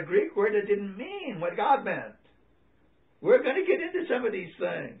used was a Greek word that didn't mean what God meant. We're going to get into some of these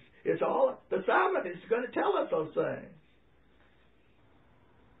things. It's all the Sabbath is going to tell us those things.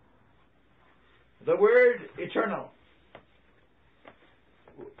 The word eternal.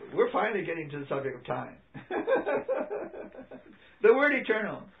 We're finally getting to the subject of time. The word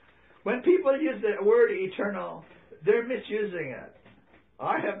eternal. When people use the word eternal, they're misusing it.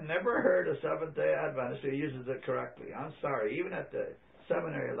 I have never heard a Seventh-day Adventist who uses it correctly. I'm sorry, even at the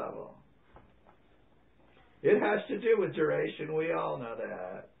seminary level. It has to do with duration. We all know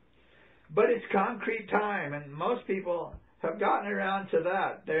that. But it's concrete time, and most people have gotten around to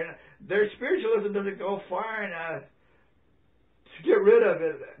that. Their spiritualism doesn't go far enough to get rid of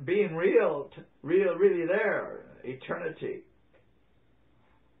it being really there, eternity.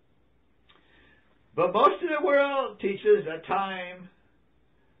 But most of the world teaches that time,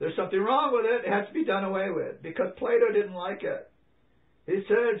 there's something wrong with it. It has to be done away with, because Plato didn't like it. He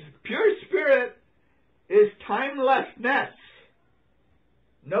says, pure spirit is timelessness.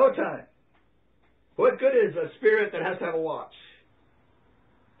 No time. What good is a spirit that has to have a watch?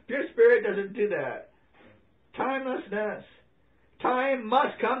 Pure spirit doesn't do that. Timelessness. Time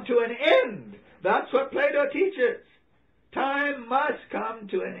must come to an end. That's what Plato teaches. Time must come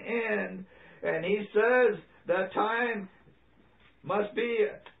to an end. And he says that time must be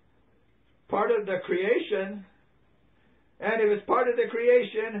part of the creation. And if it's part of the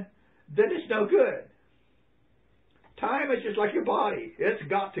creation, then it's no good. Time is just like your body. It's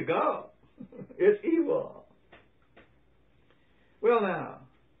got to go. It's evil. Well, now,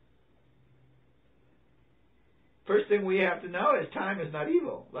 first thing we have to know is time is not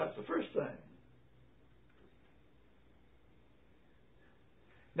evil. That's the first thing.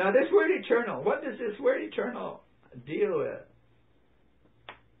 Now, this word eternal, what does this word eternal deal with?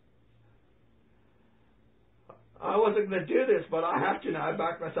 I wasn't going to do this, but I have to now. I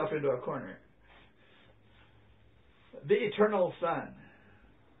backed myself into a corner. The eternal Son.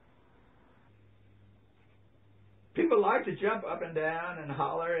 People like to jump up and down and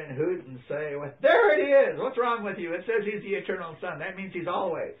holler and hoot and say, well, there it is. What's wrong with you? It says he's the eternal Son. That means he's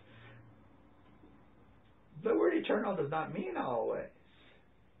always. The word eternal does not mean always.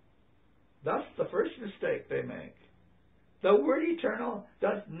 That's the first mistake they make. The word eternal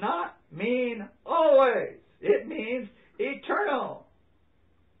does not mean always. It means eternal.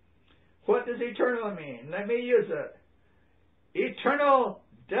 What does eternal mean? Let me use it. Eternal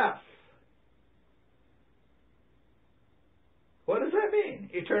death. What does that mean?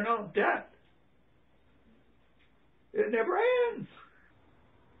 Eternal death. It never ends.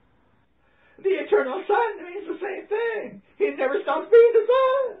 The eternal Son means the same thing. He never stops being the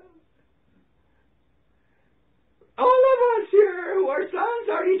Son. All of us here who are sons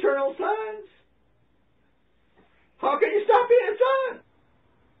are eternal sons. How can you stop being a son?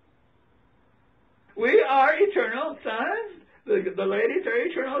 We are eternal sons. The ladies are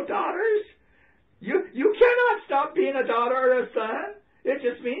eternal daughters. You cannot stop being a daughter or a son. It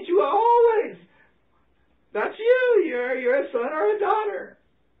just means you are always. That's you. You're a son or a daughter.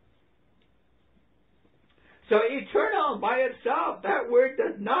 So eternal by itself, that word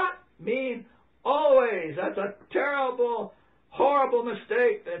does not mean always. That's a terrible, horrible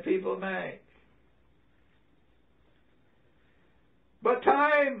mistake that people make. But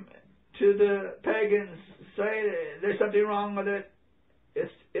time, to the pagans, say there's something wrong with it.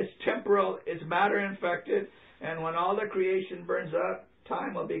 It's temporal, it's matter infected, and when all the creation burns up,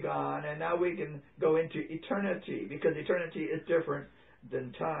 time will be gone, and now we can go into eternity, because eternity is different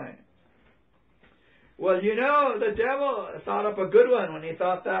than time. Well, you know, the devil thought up a good one when he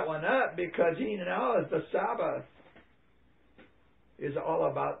thought that one up, because he knows the Sabbath is all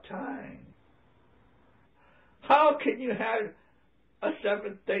about time. How can you have a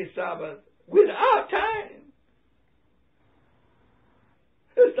seventh-day Sabbath without time?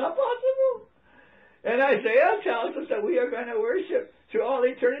 It's not possible. And Isaiah tells us that we are going to worship through all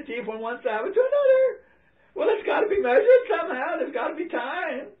eternity from one Sabbath to another. Well, it's got to be measured somehow. There's got to be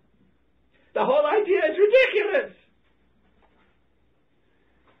time. The whole idea is ridiculous.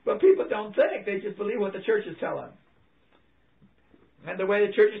 But people don't think. They just believe what the churches tell them. And the way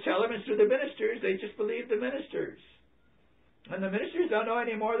the churches tell them is through the ministers. They just believe the ministers. And the ministers don't know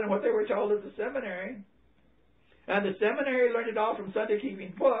any more than what they were told at the seminary. And the seminary learned it all from Sunday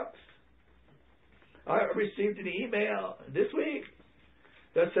keeping books. I received an email this week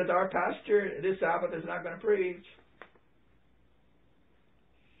that said our pastor this Sabbath is not going to preach.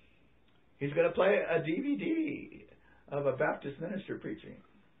 He's going to play a DVD of a Baptist minister preaching.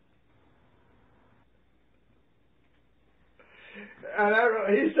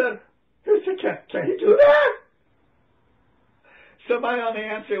 And he said, can he do that? So my only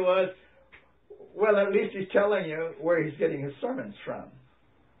answer was, well, at least he's telling you where he's getting his sermons from.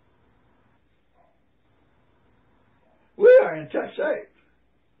 We are in tough shape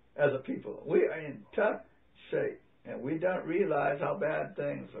as a people. We are in tough shape, and we don't realize how bad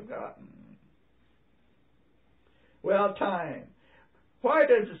things have gotten. Well, time. Why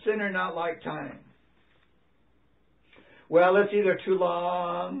does the sinner not like time? Well, it's either too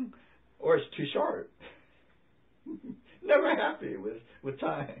long or it's too short. Never happy with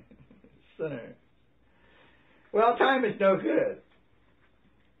time. Sinner. Well, time is no good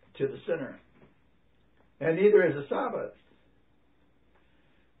to the sinner. And neither is the Sabbath.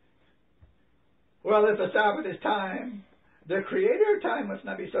 Well, if the Sabbath is time, the creator of time must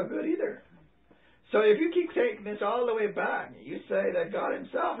not be so good either. So if you keep taking this all the way back, you say that God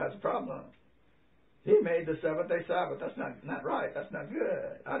himself has a problem. He made the seventh-day Sabbath. That's not right. That's not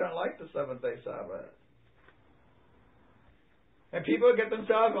good. I don't like the seventh-day Sabbath. And people get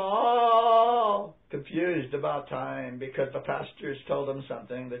themselves all confused about time because the pastors told them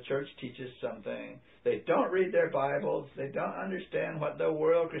something, the church teaches something. They don't read their Bibles. They don't understand what the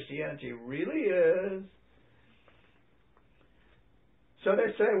world Christianity really is. So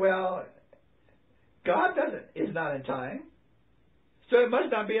they say, well, God is not in time, so it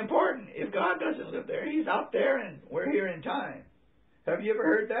must not be important. If God doesn't live there, he's out there and we're here in time. Have you ever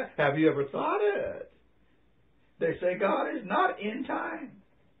heard that? Have you ever thought it? They say God is not in time.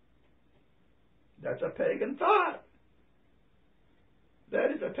 That's a pagan thought.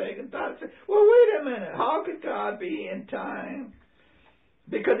 That is a pagan thought. Well, wait a minute. How could God be in time?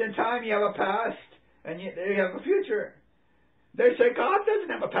 Because in time you have a past and you have a future. They say God doesn't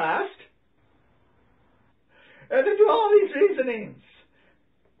have a past. And they do all these reasonings.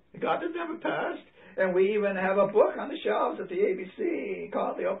 God doesn't have a past. And we even have a book on the shelves at the ABC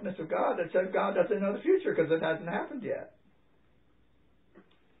called The Openness of God that says God doesn't know the future because it hasn't happened yet.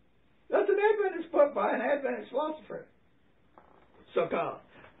 That's an Adventist book by an Adventist philosopher. So-called.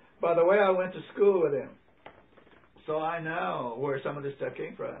 By the way, I went to school with him. So I know where some of this stuff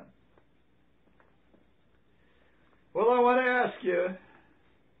came from. Well, I want to ask you,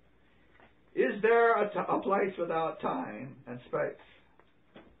 is there a place without time and space?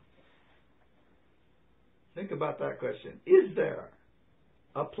 Think about that question. Is there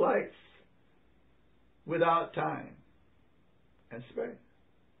a place without time and space?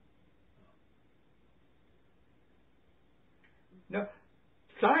 No.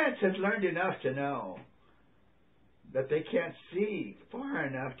 Science has learned enough to know that they can't see far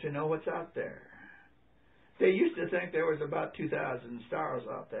enough to know what's out there. They used to think there was about 2,000 stars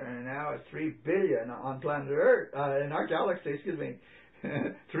out there, and now it's 3 billion on planet Earth, in our galaxy, excuse me.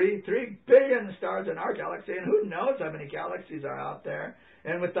 3 billion stars in our galaxy, and who knows how many galaxies are out there.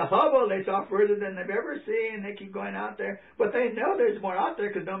 And with the Hubble, they saw further than they've ever seen. They keep going out there. But they know there's more out there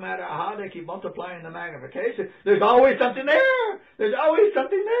because no matter how they keep multiplying the magnification, there's always something there. There's always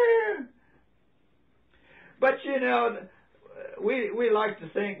something there. But, you know, we like to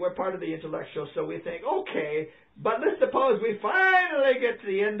think we're part of the intellectual, so we think, okay, but let's suppose we finally get to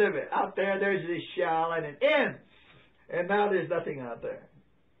the end of it. Out there's this shell, and it ends. And now there's nothing out there.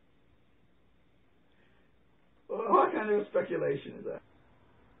 Well, what kind of speculation is that?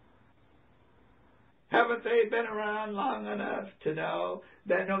 Haven't they been around long enough to know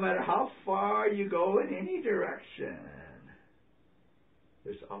that no matter how far you go in any direction,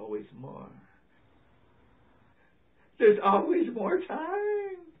 there's always more. There's always more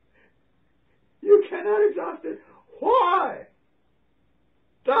time. You cannot exhaust it. Why?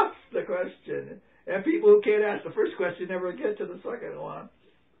 That's the question. And people who can't ask the first question never get to the second one.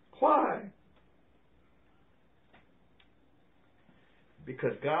 Why?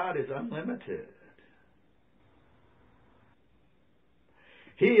 Because God is unlimited.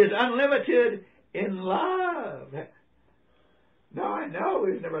 He is unlimited in love. Now I know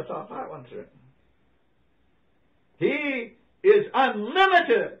we've never thought that one through. He is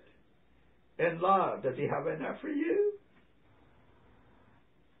unlimited in love. Does he have enough for you?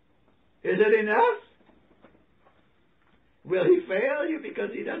 Is it enough? Will he fail you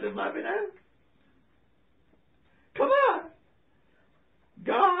because he doesn't love enough? Come on.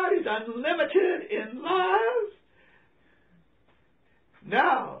 God is unlimited in love.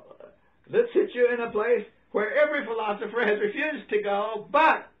 Now, let's hit you in a place where every philosopher has refused to go,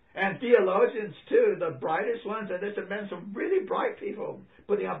 and theologians too, the brightest ones, and there's been some really bright people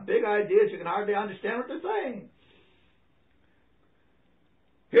putting up big ideas you can hardly understand what they're saying.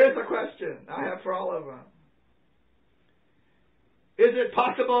 Here's the question I have for all of them. Is it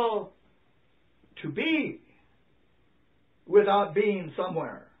possible to be without being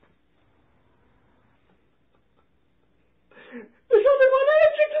somewhere? There's only one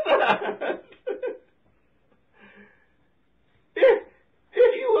answer to that.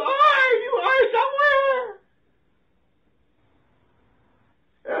 If you are somewhere.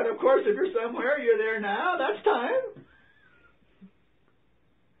 And of course, if you're somewhere, you're there now. That's time.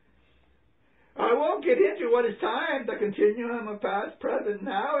 I won't get into what is time, the continuum of past, present,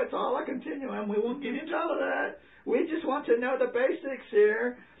 now. It's all a continuum. We won't get into all of that. We just want to know the basics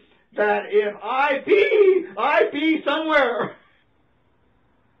here, that if I be somewhere.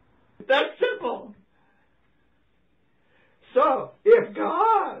 That's simple. So, if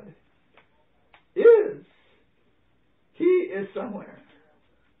God is, he is somewhere.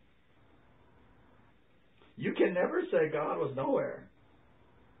 You can never say God was nowhere.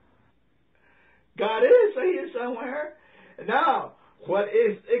 God is, so he is somewhere. Now, what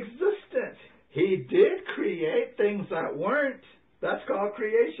is existent? He did create things that weren't. That's called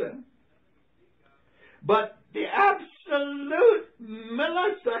creation. But the absolute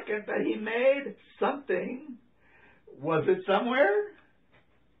millisecond that he made something, was it somewhere?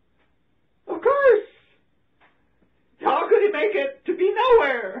 Of course. How could he make it to be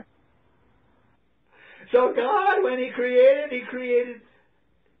nowhere? So God, when he created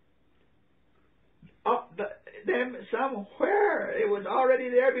them somewhere. It was already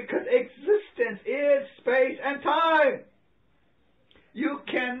there because existence is space and time. You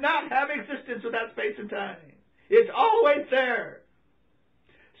cannot have existence without space and time. It's always there.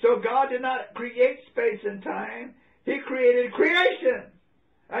 So God did not create space and time. He created creation.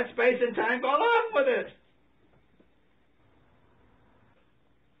 And space and time go along with it.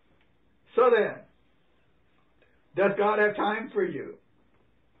 So then, does God have time for you?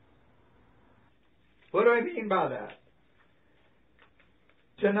 What do I mean by that?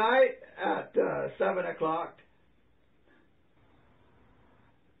 Tonight at 7 o'clock,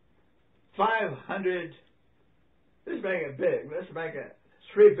 500, let's make it big, let's make it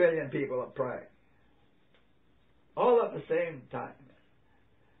 3 billion people pray. All at the same time.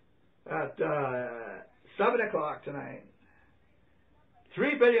 At 7 o'clock tonight,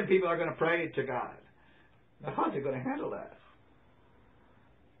 3 billion people are going to pray to God. Now how's he going to handle that?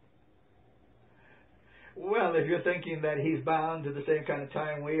 Well, if you're thinking that he's bound to the same kind of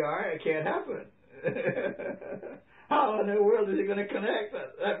time we are, it can't happen. How in the world is he going to connect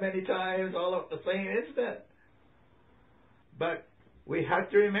that many times all at the same instant? But we have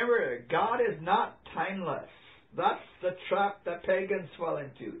to remember, God is not timeless. That's the trap that pagans fall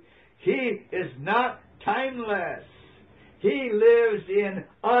into. He is not timeless. He lives in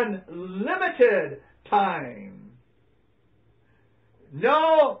unlimited time.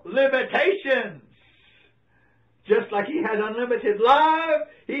 No limitations. Just like he has unlimited love,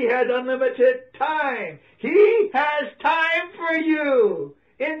 he has unlimited time. He has time for you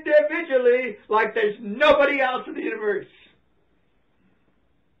individually like there's nobody else in the universe.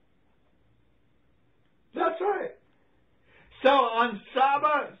 That's right. So on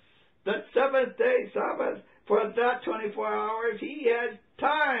Sabbath, the 7th-day Sabbath, for that 24 hours, he has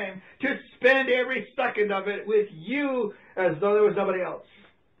time to spend every second of it with you as though there was nobody else.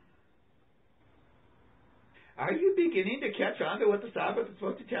 Are you beginning to catch on to what the Sabbath is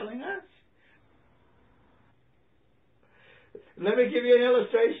supposed to be telling us? Let me give you an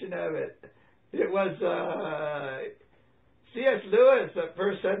illustration of it. It was C.S. Lewis that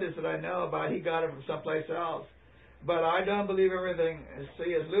first said this that I know about. He got it from someplace else. But I don't believe everything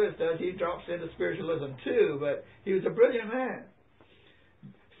C.S. Lewis does. He drops into spiritualism too, but he was a brilliant man.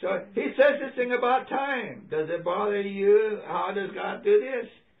 So he says this thing about time. Does it bother you? How does God do this?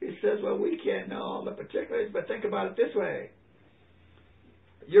 He says, well, we can't know all the particulars, but think about it this way.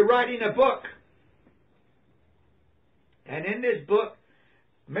 You're writing a book. And in this book,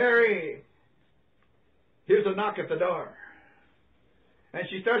 Mary hears a knock at the door. And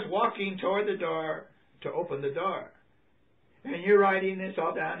she starts walking toward the door to open the door. And you're writing this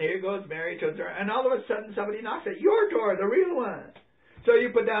all down. Here goes Mary to the door. And all of a sudden somebody knocks at your door, the real one. So you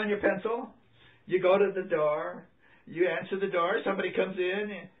put down your pencil. You go to the door. You answer the door. Somebody comes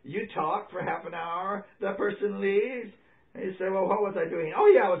in. You talk for half an hour. The person leaves. And you say, well, what was I doing? Oh,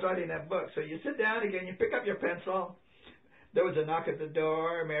 yeah, I was writing that book. So you sit down again. You pick up your pencil. There was a knock at the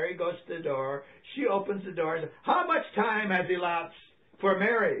door. Mary goes to the door. She opens the door. How much time has elapsed for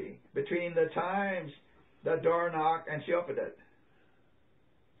Mary between the times the door knocked and she opened it?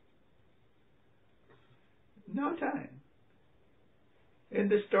 No time. In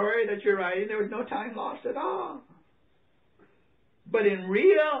the story that you're writing, there was no time lost at all. But in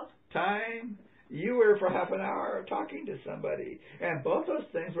real time, you were for half an hour talking to somebody. And both those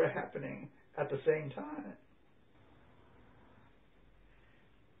things were happening at the same time.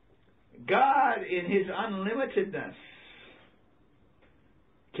 God, in His unlimitedness,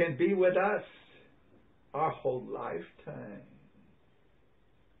 can be with us our whole lifetime.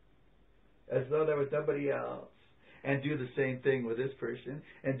 As though there was nobody else. And do the same thing with this person,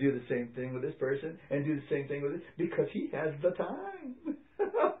 and do the same thing with this person, and do the same thing with this, because He has the time.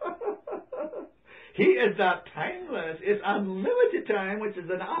 He is not timeless. It's unlimited time, which is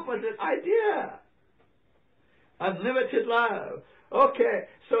an opposite idea. Unlimited love. Okay,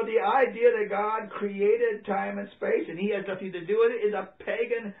 so the idea that God created time and space and He has nothing to do with it is a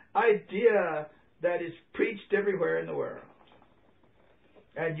pagan idea that is preached everywhere in the world.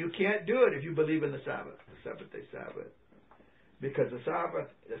 And you can't do it if you believe in the Sabbath, the seventh-day Sabbath. Because the Sabbath,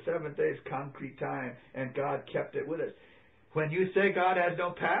 the seventh day is concrete time, and God kept it with us. When you say God has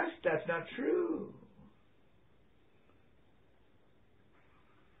no past, that's not true.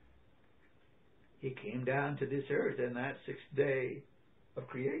 He came down to this earth, and that sixth day of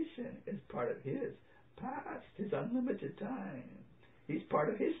creation is part of His past, His unlimited time. He's part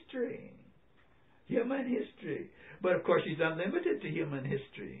of history. Human history. But of course He's unlimited to human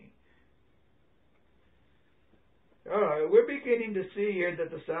history. Alright, we're beginning to see here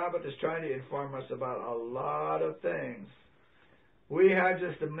that the Sabbath is trying to inform us about a lot of things. We have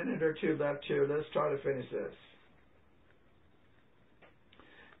just a minute or two left here. Let's try to finish this.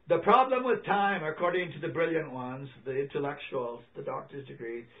 The problem with time, according to the brilliant ones, the intellectuals, the doctor's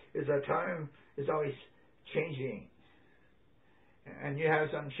degree, is that time is always changing. And you have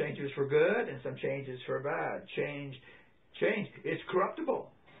some changes for good and some changes for bad. Change is corruptible.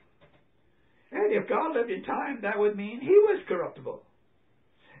 And if God lived in time, that would mean He was corruptible.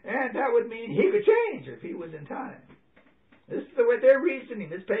 And that would mean He could change if He was in time. This is the way they're reasoning,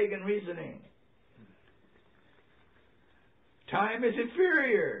 this pagan reasoning. Time is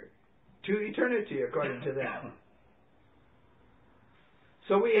inferior to eternity, according to them.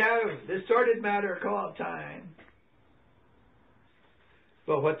 So we have this sordid matter called time.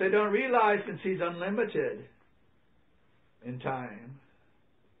 But what they don't realize, since He's unlimited in time,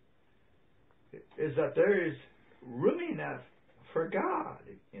 is that there is room enough for God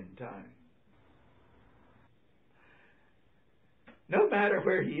in time. No matter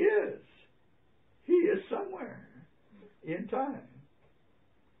where He is somewhere in time.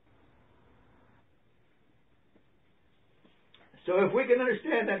 So if we can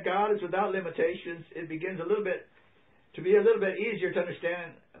understand that God is without limitations, it begins to be a little bit easier to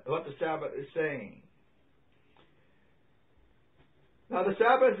understand what the Sabbath is saying. Now the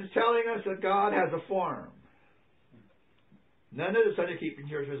Sabbath is telling us that God has a form. None of the Sunday keeping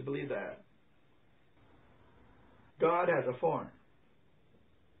churches believe that. God has a form.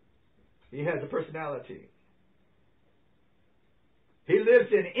 He has a personality. He lives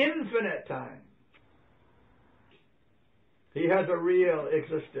in infinite time. He has a real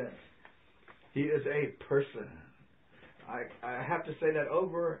existence. He is a person. I have to say that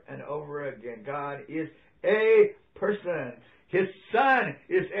over and over again. God is a person. His Son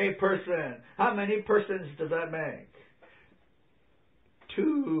is a person. How many persons does that make?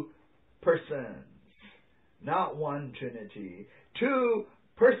 2 persons. Not one Trinity. 2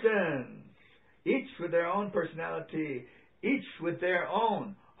 persons. Each with their own personality. Each with their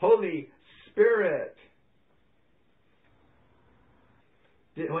own Holy Spirit.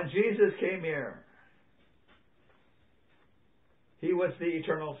 When Jesus came here, He was the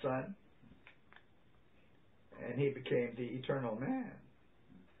eternal Son, and He became the eternal man,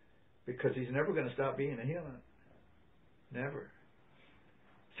 because He's never going to stop being a human. Never.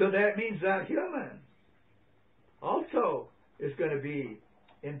 So that means that human also is going to be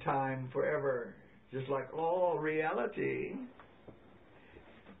in time forever, just like all reality.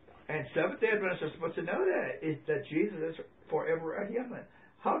 And Seventh-day Adventists are supposed to know that Jesus is forever a human.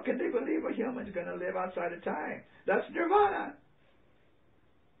 How can they believe a human is going to live outside of time? That's nirvana.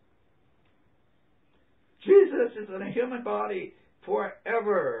 Jesus is in a human body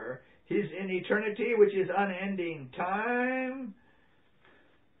forever. He's in eternity, which is unending time.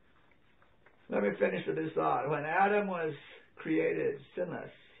 Let me finish with this thought. When Adam was created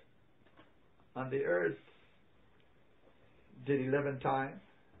sinless on the earth, did he live in time?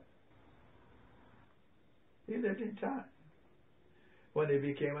 He lived in time. When he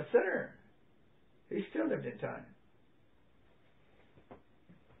became a sinner, he still lived in time.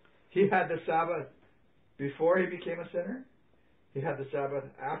 He had the Sabbath before he became a sinner. He had the Sabbath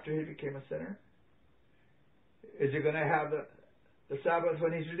after he became a sinner. Is he going to have the Sabbath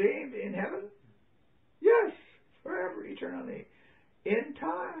when he's redeemed in heaven? Yes, forever, eternally, in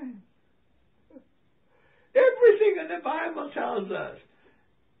time. Everything in the Bible tells us.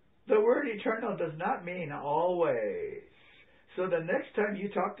 The word eternal does not mean always. So the next time you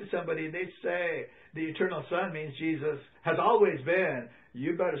talk to somebody, they say the eternal Son means Jesus has always been.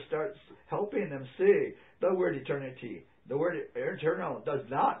 You better start helping them see the word eternity. The word eternal does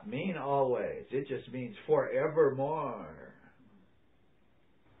not mean always. It just means forevermore.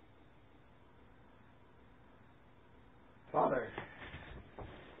 Father,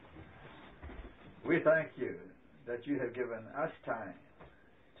 we thank you that you have given us time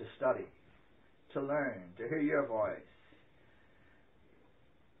to study, to learn, to hear your voice,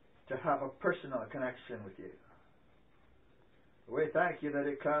 to have a personal connection with you. We thank you that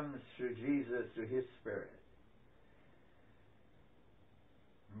it comes through Jesus, through His Spirit.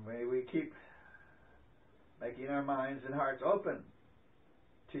 May we keep making our minds and hearts open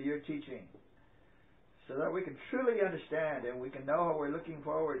to your teaching so that we can truly understand and we can know what we're looking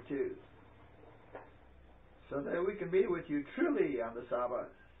forward to, so that we can be with you truly on the Sabbath.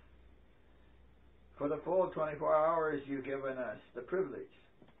 For the full 24 hours you've given us the privilege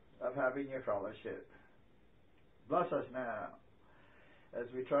of having your fellowship. Bless us now as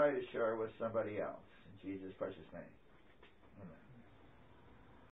we try to share with somebody else. In Jesus' precious name.